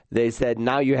 they said,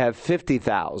 now you have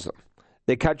 $50,000.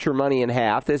 They cut your money in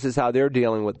half. This is how they're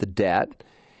dealing with the debt.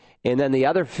 And then the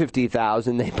other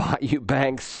 $50,000, they bought you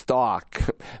bank stock.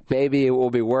 Maybe it will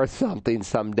be worth something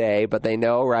someday, but they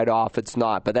know right off it's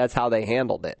not. But that's how they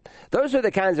handled it. Those are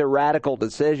the kinds of radical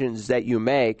decisions that you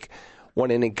make when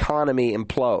an economy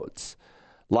implodes,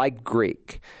 like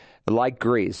Greek. like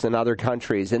Greece and other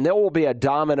countries, and there will be a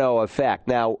domino effect.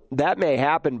 Now, that may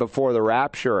happen before the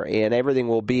rapture, and everything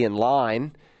will be in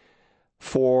line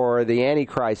for the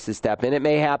Antichrist to step in. It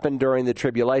may happen during the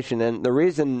tribulation, and the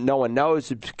reason no one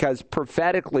knows is because,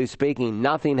 prophetically speaking,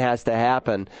 nothing has to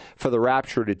happen for the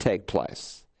rapture to take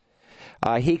place.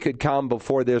 He could come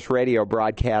before this radio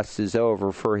broadcast is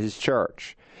over for his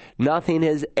church. Nothing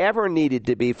has ever needed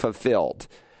to be fulfilled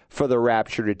for the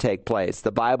rapture to take place.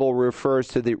 The Bible refers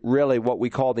to really what we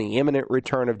call the imminent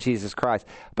return of Jesus Christ.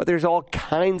 But there's all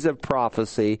kinds of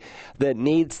prophecy that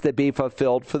needs to be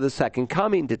fulfilled for the second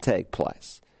coming to take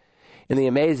place. And the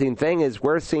amazing thing is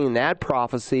we're seeing that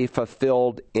prophecy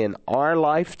fulfilled in our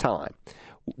lifetime.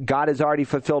 God has already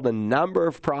fulfilled a number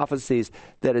of prophecies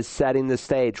that is setting the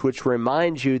stage, which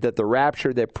reminds you that the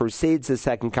rapture that precedes the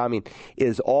second coming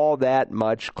is all that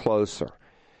much closer.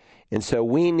 And so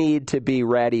we need to be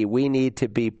ready. We need to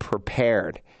be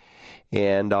prepared.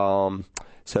 And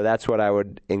so that's what I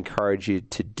would encourage you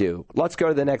to do. Let's go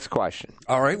to the next question.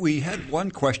 All right. We had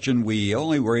one question we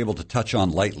only were able to touch on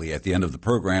lightly at the end of the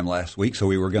program last week, so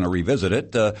we were going to revisit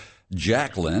it.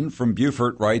 Jacqueline from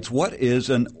Beaufort writes, what is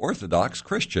an Orthodox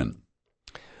Christian?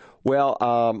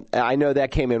 Well, I know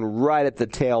that came in right at the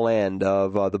tail end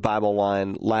of the Bible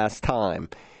line last time.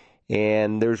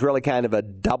 And there's really kind of a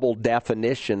double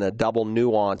definition, a double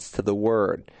nuance to the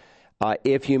word.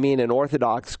 If you mean an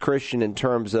Orthodox Christian in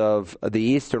terms of the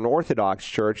Eastern Orthodox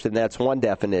Church, then that's one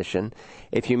definition.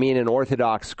 If you mean an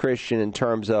Orthodox Christian in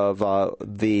terms of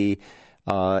the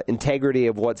integrity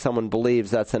of what someone believes,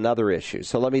 that's another issue.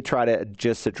 So let me try to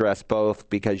just address both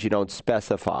because you don't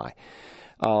specify.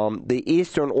 The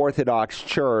Eastern Orthodox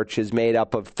Church is made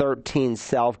up of 13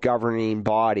 self-governing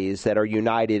bodies that are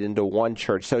united into one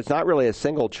church. So it's not really a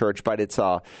single church, but it's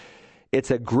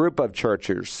a group of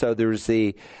churches. So there's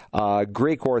the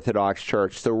Greek Orthodox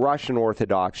Church, the Russian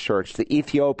Orthodox Church, the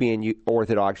Ethiopian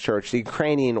Orthodox Church, the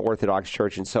Ukrainian Orthodox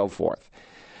Church, and so forth.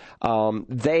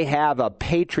 They have a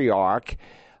patriarch,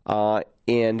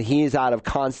 and he's out of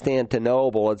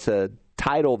Constantinople. It's a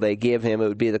title they give him. It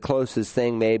would be the closest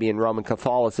thing maybe in Roman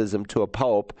Catholicism to a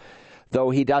pope,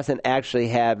 though he doesn't actually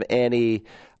have any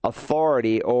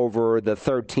authority over the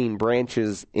 13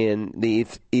 branches in the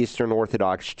Eastern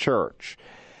Orthodox Church.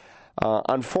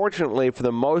 Unfortunately, for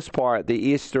the most part, the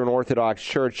Eastern Orthodox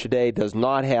Church today does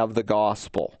not have the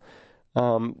gospel.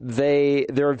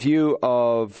 Their view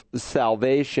of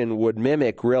salvation would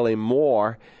mimic really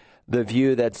more the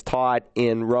view that's taught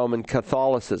in Roman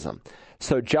Catholicism.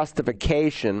 So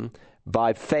justification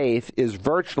by faith is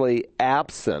virtually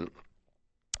absent,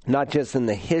 not just in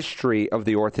the history of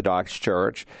the Orthodox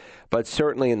Church, but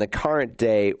certainly in the current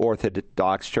day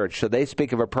Orthodox Church. So they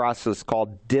speak of a process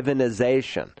called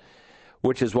divinization,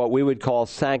 which is what we would call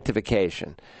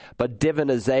sanctification. But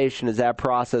divinization is that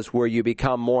process where you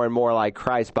become more and more like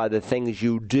Christ by the things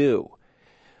you do.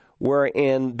 Where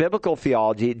in biblical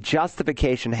theology,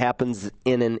 justification happens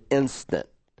in an instant.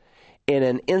 In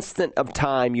an instant of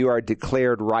time, you are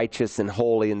declared righteous and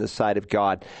holy in the sight of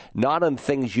God, not on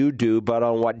things you do, but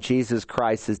on what Jesus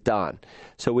Christ has done.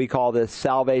 So we call this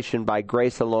salvation by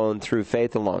grace alone, through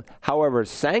faith alone. However,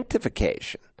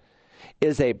 sanctification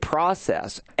is a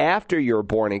process after you're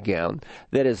born again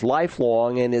that is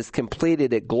lifelong and is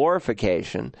completed at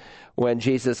glorification when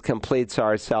Jesus completes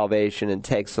our salvation and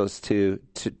takes us to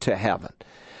heaven.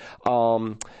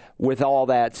 With all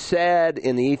that said,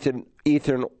 in the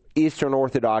Eastern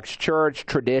Orthodox Church,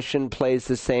 tradition plays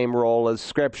the same role as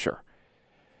Scripture.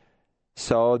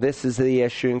 So this is the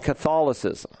issue in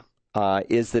Catholicism.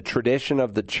 Is the tradition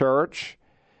of the Church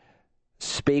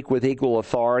speak with equal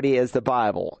authority as the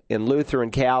Bible? And Luther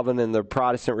and Calvin and the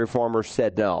Protestant Reformers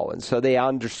said no. And so they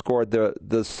underscored the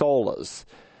solas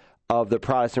of the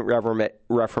Protestant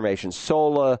Reformation.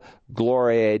 Sola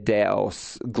gloria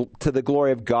Deus, to the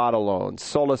glory of God alone.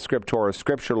 Sola scriptura,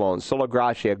 Scripture alone. Sola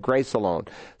gratia, grace alone.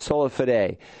 Sola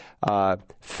fide,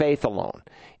 faith alone.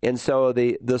 And so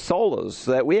the solas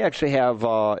that we actually have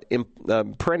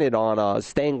printed on a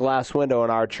stained glass window in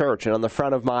our church, and on the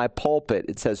front of my pulpit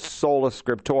it says Sola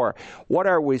Scriptura. What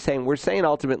are we saying? We're saying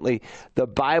ultimately the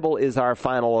Bible is our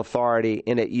final authority,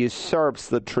 and it usurps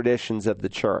the traditions of the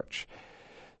church.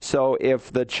 So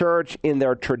if the church in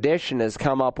their tradition has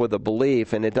come up with a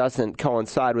belief and it doesn't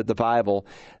coincide with the Bible,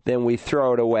 then we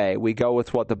throw it away. We go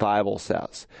with what the Bible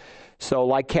says. So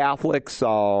like Catholics,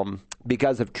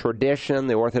 because of tradition,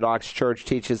 the Orthodox Church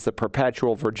teaches the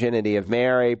perpetual virginity of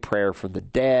Mary, prayer for the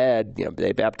dead.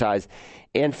 They baptize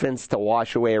infants to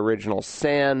wash away original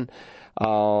sin.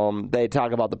 They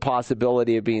talk about the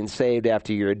possibility of being saved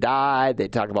after you die. They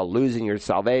talk about losing your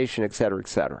salvation, et cetera, et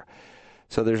cetera.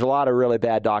 So there's a lot of really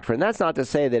bad doctrine. That's not to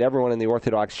say that everyone in the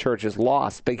Orthodox Church is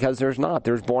lost, because there's not.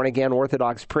 There's born-again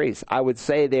Orthodox priests. I would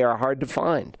say they are hard to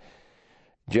find,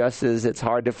 just as it's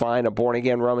hard to find a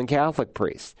born-again Roman Catholic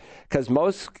priest, because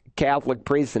most Catholic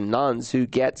priests and nuns who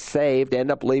get saved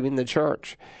end up leaving the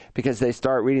church because they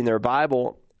start reading their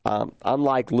Bible.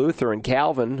 Unlike Luther and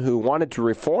Calvin, who wanted to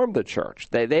reform the church.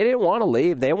 They didn't want to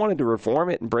leave. They wanted to reform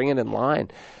it and bring it in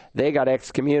line. They got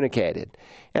excommunicated.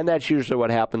 And that's usually what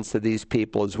happens to these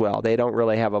people as well. They don't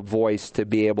really have a voice to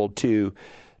be able to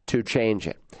change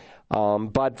it.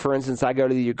 But, for instance, I go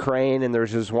to the Ukraine, and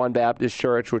there's this one Baptist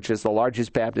church, which is the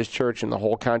largest Baptist church in the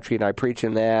whole country, and I preach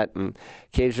in that. And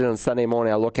occasionally on Sunday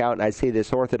morning I look out and I see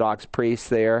this Orthodox priest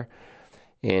there.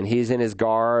 And he's in his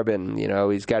garb, and,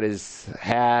 he's got his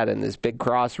hat and this big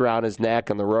cross around his neck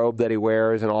and the robe that he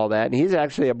wears and all that. And he's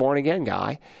actually a born-again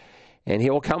guy. And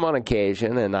he'll come on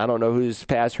occasion, and I don't know who's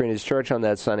pastoring his church on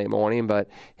that Sunday morning, but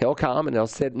he'll come and he'll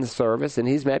sit in the service, and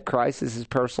he's met Christ as his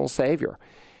personal Savior.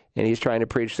 And he's trying to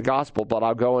preach the gospel. But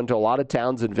I'll go into a lot of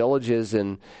towns and villages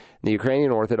in the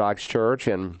Ukrainian Orthodox Church,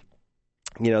 and,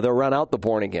 they'll run out the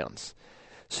born-agains.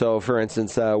 So, for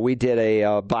instance, we did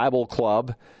a Bible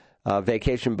club,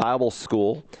 vacation Bible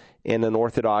school in an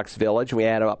Orthodox village. We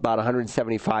had about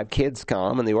 175 kids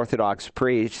come, and the Orthodox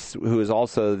priest, who is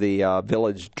also the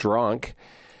village drunk,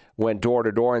 went door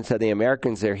to door and said, the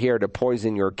Americans are here to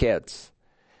poison your kids.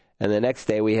 And the next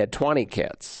day we had 20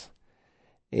 kids.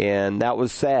 And that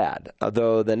was sad.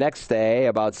 Although the next day,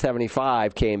 about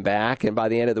 75 came back, and by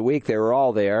the end of the week they were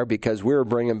all there because we were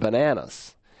bringing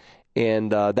bananas.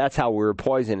 And that's how we were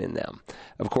poisoning them.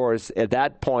 Of course, at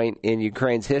that point in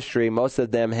Ukraine's history, most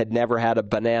of them had never had a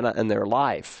banana in their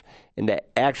life. And to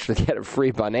actually get a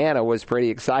free banana was pretty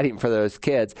exciting for those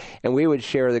kids. And we would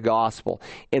share the gospel.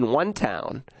 In one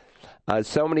town,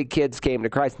 so many kids came to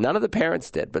Christ. None of the parents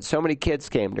did, but so many kids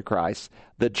came to Christ.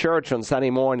 The church on Sunday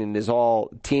morning is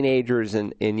all teenagers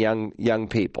and young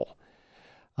people.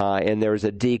 And there's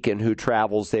a deacon who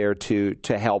travels there to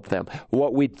help them.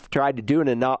 What we tried to do in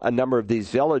a number of these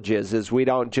villages is we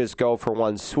don't just go for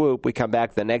one swoop. We come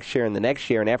back the next year and the next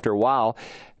year, and after a while,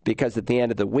 because at the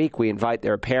end of the week we invite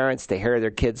their parents to hear their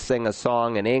kids sing a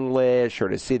song in English or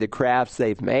to see the crafts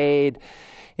they've made.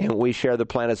 And we share the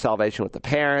plan of salvation with the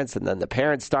parents, and then the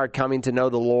parents start coming to know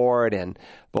the Lord, and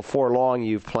before long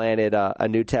you've planted a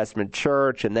New Testament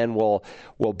church, and then we'll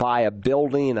buy a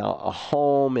building, a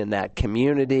home in that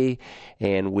community,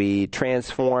 and we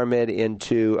transform it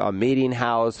into a meeting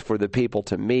house for the people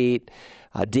to meet.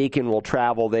 A deacon will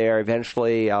travel there.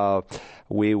 Eventually,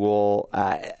 we will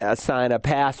assign a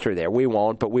pastor there. We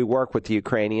won't, but we work with the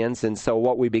Ukrainians. And so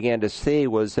what we began to see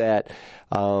was that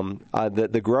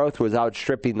the growth was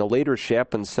outstripping the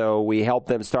leadership. And so we helped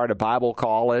them start a Bible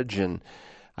college. And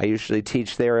I usually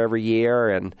teach there every year.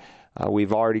 And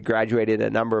we've already graduated a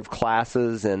number of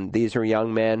classes. And these are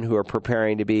young men who are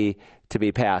preparing to be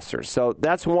pastors. So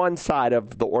that's one side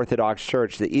of the Orthodox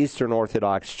Church, the Eastern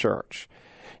Orthodox Church.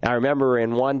 I remember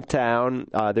in one town,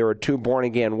 there were two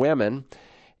born-again women,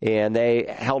 and they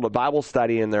held a Bible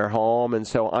study in their home. And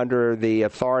so under the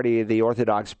authority of the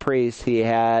Orthodox priest, he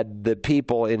had the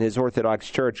people in his Orthodox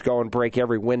church go and break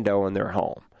every window in their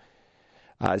home.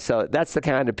 So that's the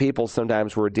kind of people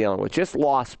sometimes we're dealing with, just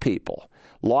lost people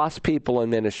in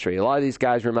ministry. A lot of these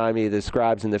guys remind me of the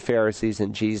scribes and the Pharisees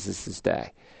in Jesus'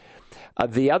 day.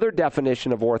 The other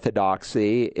definition of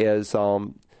orthodoxy is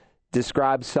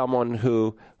describes someone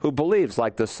who believes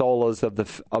like the solas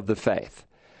of the faith.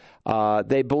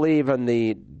 They believe in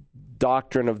the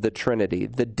doctrine of the Trinity,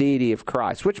 the deity of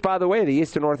Christ, which, by the way, the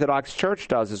Eastern Orthodox Church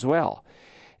does as well.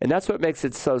 And that's what makes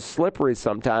it so slippery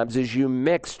sometimes, is you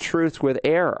mix truth with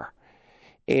error.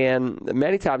 And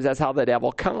many times that's how the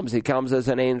devil comes. He comes as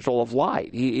an angel of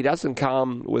light. He doesn't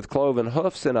come with cloven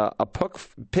hoofs and a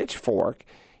pitchfork.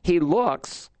 He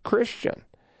looks Christian,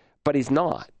 but he's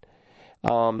not.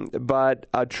 But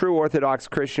a true Orthodox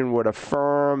Christian would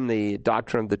affirm the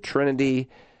doctrine of the Trinity,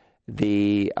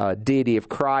 the deity of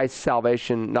Christ,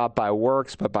 salvation not by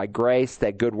works but by grace,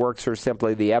 that good works are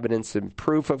simply the evidence and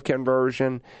proof of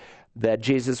conversion, that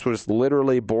Jesus was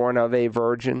literally born of a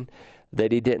virgin,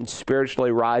 that he didn't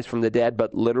spiritually rise from the dead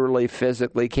but literally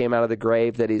physically came out of the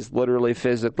grave, that he's literally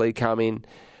physically coming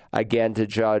again to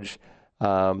judge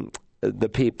the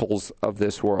peoples of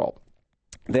this world.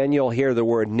 Then you'll hear the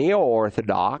word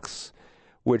neo-Orthodox,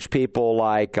 which people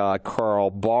like Karl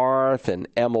Barth and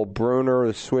Emil Brunner,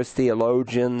 the Swiss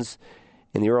theologians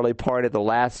in the early part of the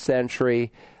last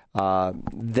century,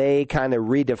 they kind of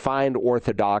redefined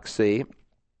orthodoxy,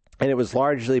 and it was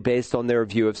largely based on their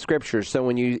view of Scripture. So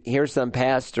when you hear some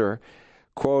pastor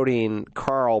quoting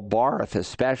Karl Barth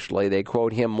especially. They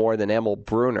quote him more than Emil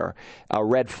Brunner. A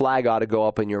red flag ought to go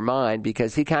up in your mind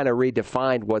because he kind of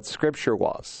redefined what Scripture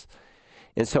was.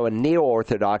 And so in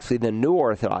Neo-Orthodoxy, the New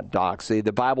Orthodoxy,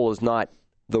 the Bible is not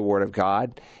the Word of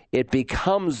God. It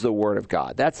becomes the Word of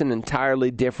God. That's an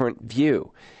entirely different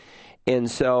view.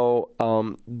 And so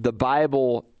the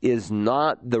Bible is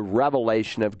not the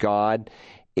revelation of God.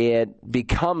 It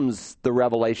becomes the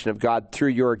revelation of God through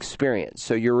your experience.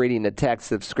 So you're reading a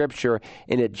text of Scripture,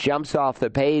 and it jumps off the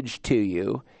page to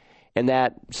you, and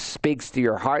that speaks to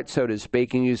your heart, so to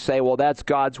speak, and you say, well, that's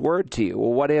God's Word to you.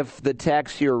 Well, what if the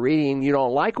text you're reading, you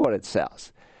don't like what it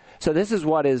says? So this is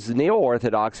what is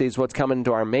Neo-Orthodoxy, is what's coming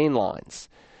into our main lines.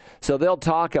 So they'll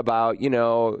talk about,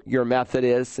 your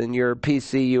Methodists and your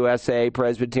PCUSA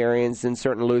Presbyterians and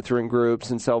certain Lutheran groups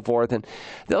and so forth. And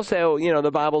they'll say,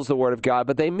 the Bible's the Word of God,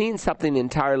 but they mean something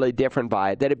entirely different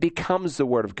by it, that it becomes the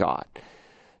Word of God.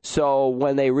 So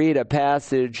when they read a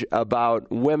passage about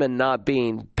women not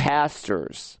being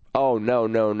pastors, oh, no.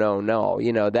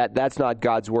 That's not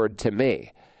God's Word to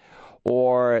me.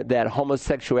 Or that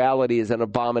homosexuality is an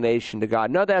abomination to God.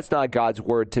 No, that's not God's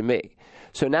Word to me.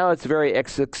 So now it's very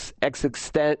existential,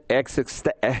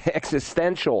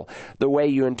 the way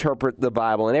you interpret the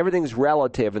Bible. And everything's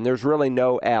relative, and there's really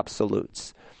no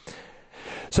absolutes.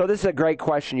 So this is a great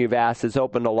question you've asked. It's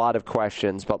opened a lot of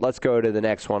questions, but let's go to the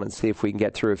next one and see if we can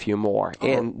get through a few more.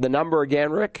 And the number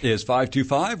again, Rick? Is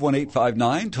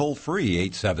 525-1859, toll free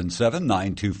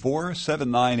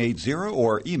 877-924-7980,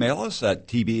 or email us at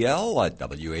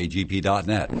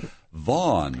tbl@wagp.net.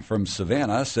 Vaughn from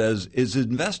Savannah says, is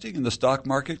investing in the stock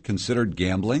market considered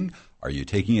gambling? Are you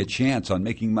taking a chance on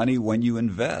making money when you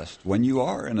invest? When you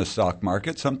are in a stock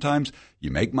market, sometimes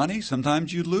you make money,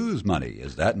 sometimes you lose money.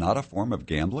 Is that not a form of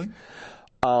gambling?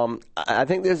 I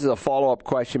think this is a follow-up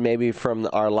question maybe from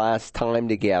our last time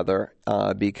together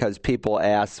because people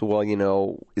ask,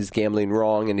 well, is gambling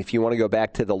wrong? And if you want to go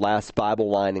back to the last Bible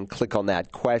line and click on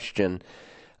that question,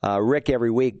 Rick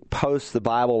every week posts the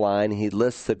Bible line. He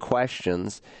lists the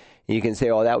questions. And you can say,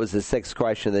 oh, that was the sixth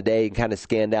question of the day. You can kind of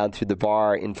scan down through the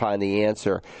bar and find the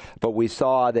answer. But we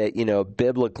saw that,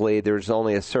 biblically, there's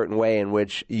only a certain way in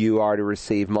which you are to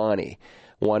receive money.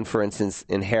 One, for instance,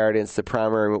 inheritance. The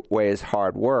primary way is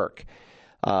hard work.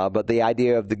 But the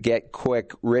idea of the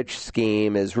get-quick-rich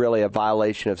scheme is really a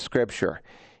violation of Scripture.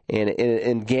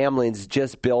 And gambling's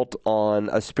just built on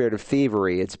a spirit of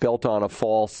thievery. It's built on a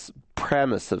false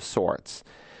premise of sorts.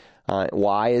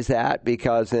 Why is that?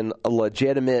 Because in a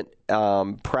legitimate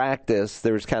practice,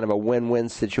 there's kind of a win-win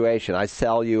situation. I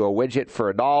sell you a widget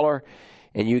for $1,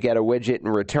 and you get a widget in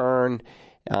return.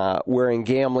 Where in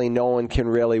gambling, no one can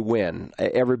really win.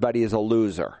 Everybody is a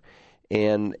loser.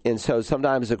 And so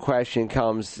sometimes the question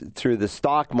comes through the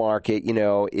stock market,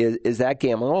 is that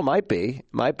gambling? Well, it might be.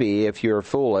 Might be if you're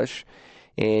foolish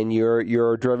and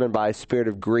you're driven by a spirit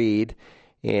of greed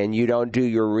and you don't do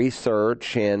your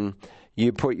research and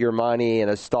you put your money in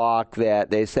a stock that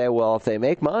they say, well, if they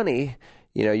make money,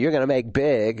 you're going to make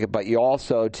big, but you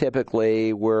also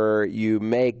typically, where you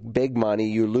make big money,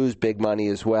 you lose big money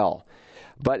as well.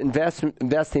 But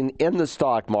investing in the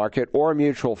stock market or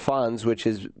mutual funds, which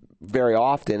is very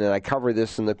often, and I cover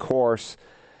this in the course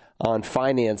on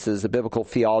finances, the biblical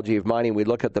theology of money, we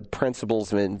look at the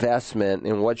principles of investment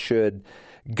and what should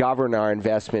govern our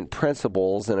investment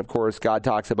principles. And, of course, God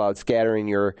talks about scattering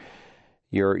your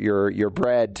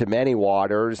bread to many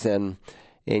waters, and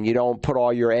you don't put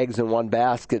all your eggs in one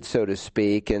basket, so to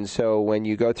speak. And so when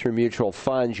you go through mutual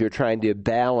funds, you're trying to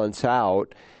balance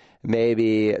out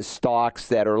maybe stocks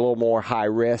that are a little more high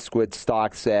risk with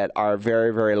stocks that are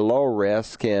very, very low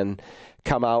risk and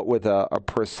come out with a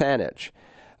percentage.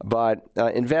 But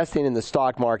investing in the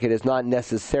stock market is not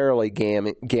necessarily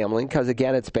gambling because,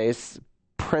 again, it's based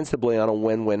principally on a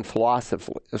win-win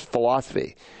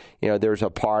philosophy. There's a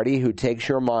party who takes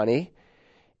your money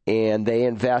and they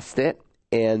invest it,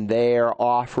 and they are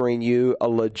offering you a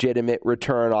legitimate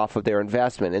return off of their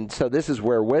investment. And so this is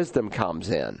where wisdom comes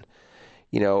in.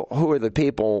 Who are the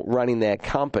people running that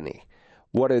company?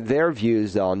 What are their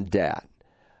views on debt?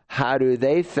 How do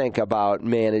they think about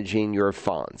managing your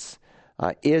funds?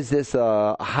 Is this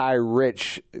a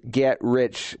high-rich,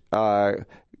 get-rich,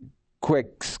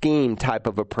 quick scheme type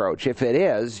of approach? If it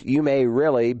is, you may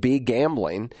really be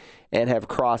gambling and have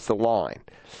crossed the line.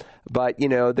 But,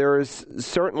 there's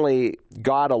certainly,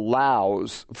 God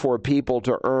allows for people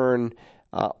to earn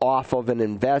off of an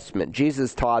investment.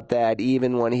 Jesus taught that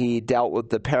even when he dealt with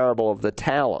the parable of the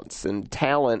talents. And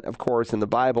talent, of course, in the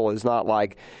Bible is not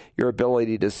like your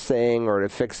ability to sing or to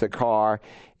fix a car.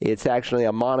 It's actually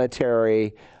a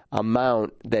monetary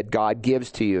amount that God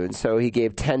gives to you. And so he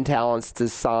gave 10 talents to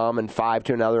some and 5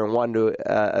 to another and 1 to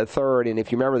a third. And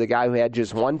if you remember the guy who had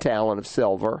just 1 talent of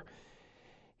silver,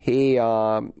 he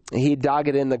dug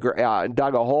it in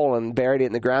dug a hole and buried it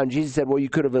in the ground. Jesus said, well, you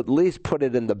could have at least put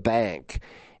it in the bank,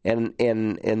 and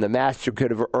the master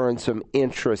could have earned some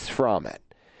interest from it.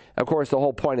 Of course, the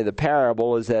whole point of the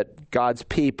parable is that God's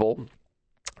people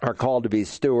are called to be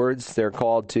stewards. They're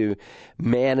called to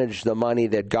manage the money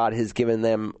that God has given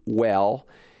them well.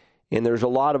 And there's a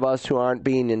lot of us who aren't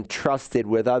being entrusted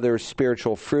with other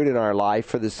spiritual fruit in our life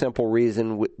for the simple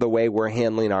reason the way we're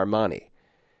handling our money.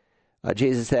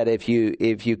 Jesus said, if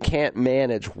you can't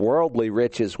manage worldly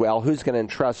riches well, who's going to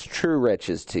entrust true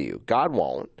riches to you? God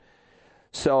won't.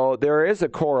 So there is a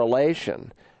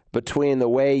correlation between the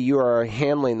way you are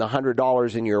handling the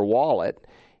 $100 in your wallet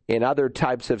and other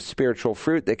types of spiritual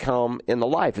fruit that come in the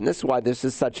life. And this is why this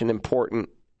is such an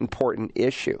important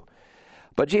issue.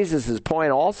 But Jesus'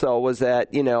 point also was that,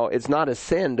 it's not a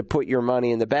sin to put your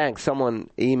money in the bank. Someone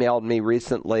emailed me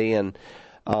recently, and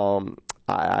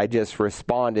I just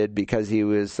responded because he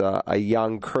was a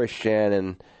young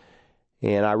Christian,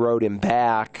 and I wrote him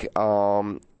back.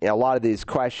 A lot of these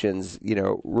questions,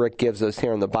 Rick gives us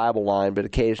here in the Bible line, but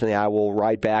occasionally I will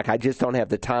write back. I just don't have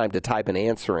the time to type an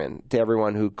answer in to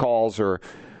everyone who calls or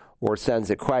sends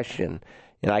a question.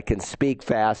 And I can speak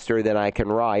faster than I can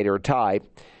write or type.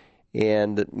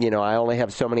 And, I only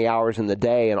have so many hours in the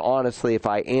day. And honestly, if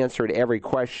I answered every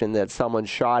question that someone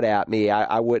shot at me,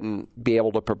 I wouldn't be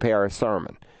able to prepare a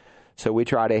sermon. So we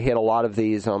try to hit a lot of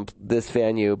these on this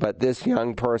venue. But this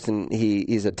young person,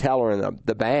 he's a teller in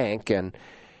the bank, and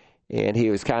he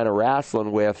was kind of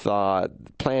wrestling with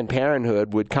Planned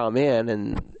Parenthood would come in,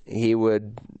 and he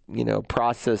would,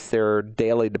 process their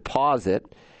daily deposit,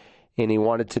 and he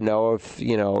wanted to know if,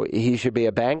 he should be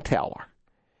a bank teller.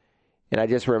 And I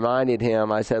just reminded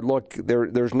him, I said, look,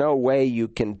 there's no way you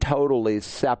can totally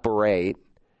separate,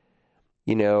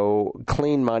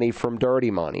 clean money from dirty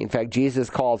money. In fact, Jesus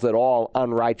calls it all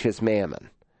unrighteous mammon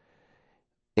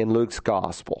in Luke's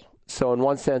gospel. So in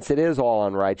one sense, it is all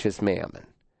unrighteous mammon.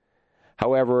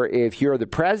 However, if you're the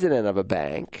president of a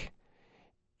bank,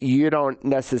 you don't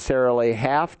necessarily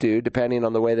have to, depending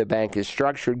on the way the bank is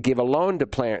structured, give a loan to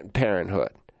Planned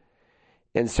Parenthood.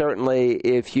 And certainly,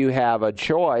 if you have a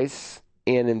choice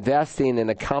in investing in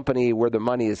a company where the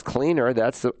money is cleaner,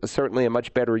 that's certainly a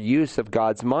much better use of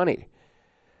God's money.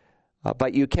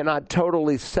 But you cannot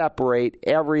totally separate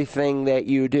everything that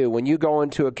you do. When you go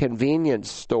into a convenience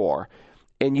store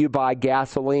and you buy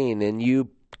gasoline and you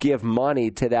give money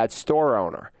to that store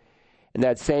owner, and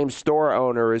that same store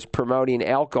owner is promoting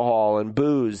alcohol and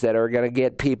booze that are going to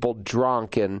get people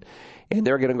drunk, and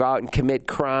they're going to go out and commit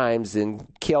crimes and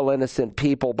kill innocent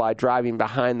people by driving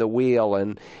behind the wheel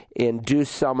and induce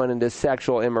someone into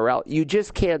sexual immorality. You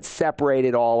just can't separate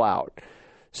it all out.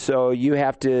 So you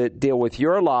have to deal with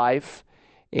your life,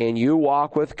 and you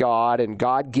walk with God, and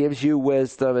God gives you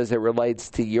wisdom as it relates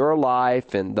to your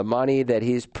life and the money that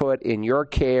He's put in your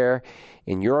care,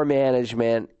 in your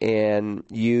management, and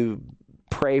you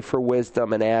pray for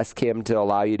wisdom and ask Him to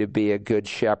allow you to be a good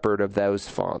shepherd of those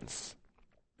funds.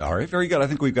 All right, very good. I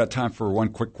think we've got time for one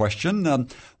quick question.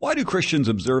 Why do Christians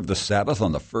observe the Sabbath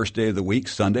on the first day of the week,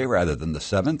 Sunday, rather than the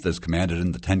seventh, as commanded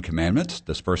in the Ten Commandments?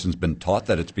 This person's been taught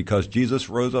that it's because Jesus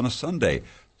rose on a Sunday.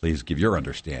 Please give your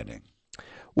understanding.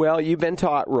 Well, you've been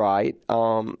taught right.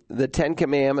 The Ten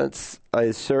Commandments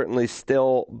is certainly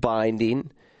still binding.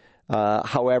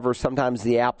 However, sometimes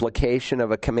the application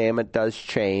of a commandment does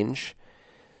change.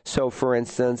 So, for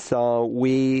instance,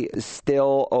 we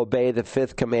still obey the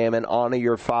fifth commandment, honor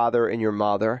your father and your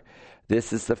mother.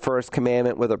 This is the first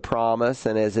commandment with a promise,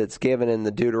 and as it's given in the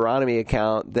Deuteronomy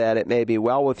account, that it may be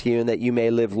well with you and that you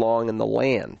may live long in the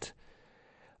land.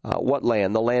 What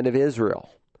land? The land of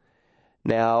Israel.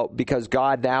 Now, because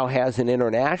God now has an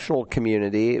international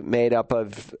community made up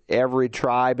of every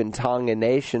tribe and tongue and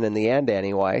nation in the end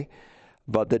anyway,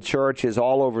 but the church is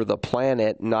all over the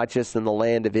planet, not just in the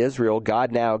land of Israel.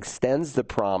 God now extends the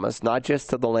promise, not just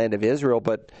to the land of Israel,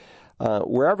 but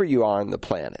wherever you are on the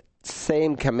planet.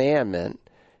 Same commandment,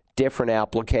 different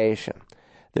application.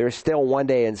 There's still one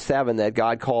day in 7 that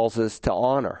God calls us to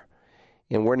honor.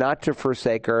 And we're not to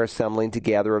forsake our assembling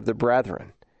together of the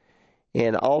brethren.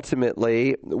 And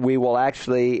ultimately, we will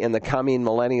actually, in the coming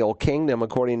millennial kingdom,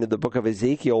 according to the book of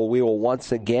Ezekiel, we will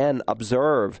once again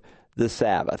observe the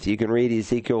Sabbath. You can read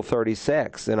Ezekiel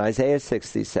 36 and Isaiah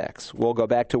 66. We'll go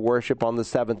back to worship on the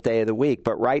seventh day of the week.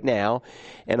 But right now,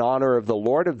 in honor of the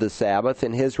Lord of the Sabbath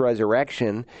and His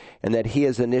resurrection, and that He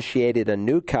has initiated a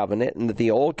new covenant, and that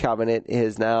the old covenant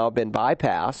has now been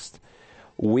bypassed,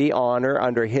 we honor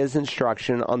under his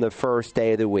instruction on the first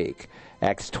day of the week.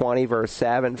 Acts 20, verse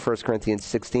 7, 1 Corinthians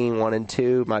 16, 1 and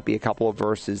 2 might be a couple of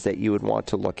verses that you would want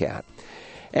to look at.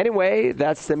 Anyway,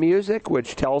 that's the music,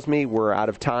 which tells me we're out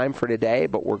of time for today,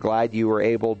 but we're glad you were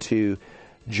able to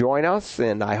join us,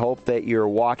 and I hope that you're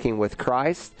walking with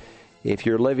Christ. If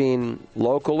you're living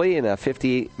locally in a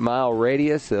 50-mile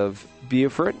radius of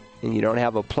Beaufort and you don't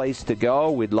have a place to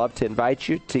go, we'd love to invite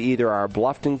you to either our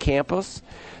Bluffton campus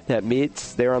that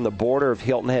meets there on the border of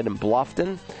Hilton Head and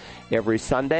Bluffton every Sunday.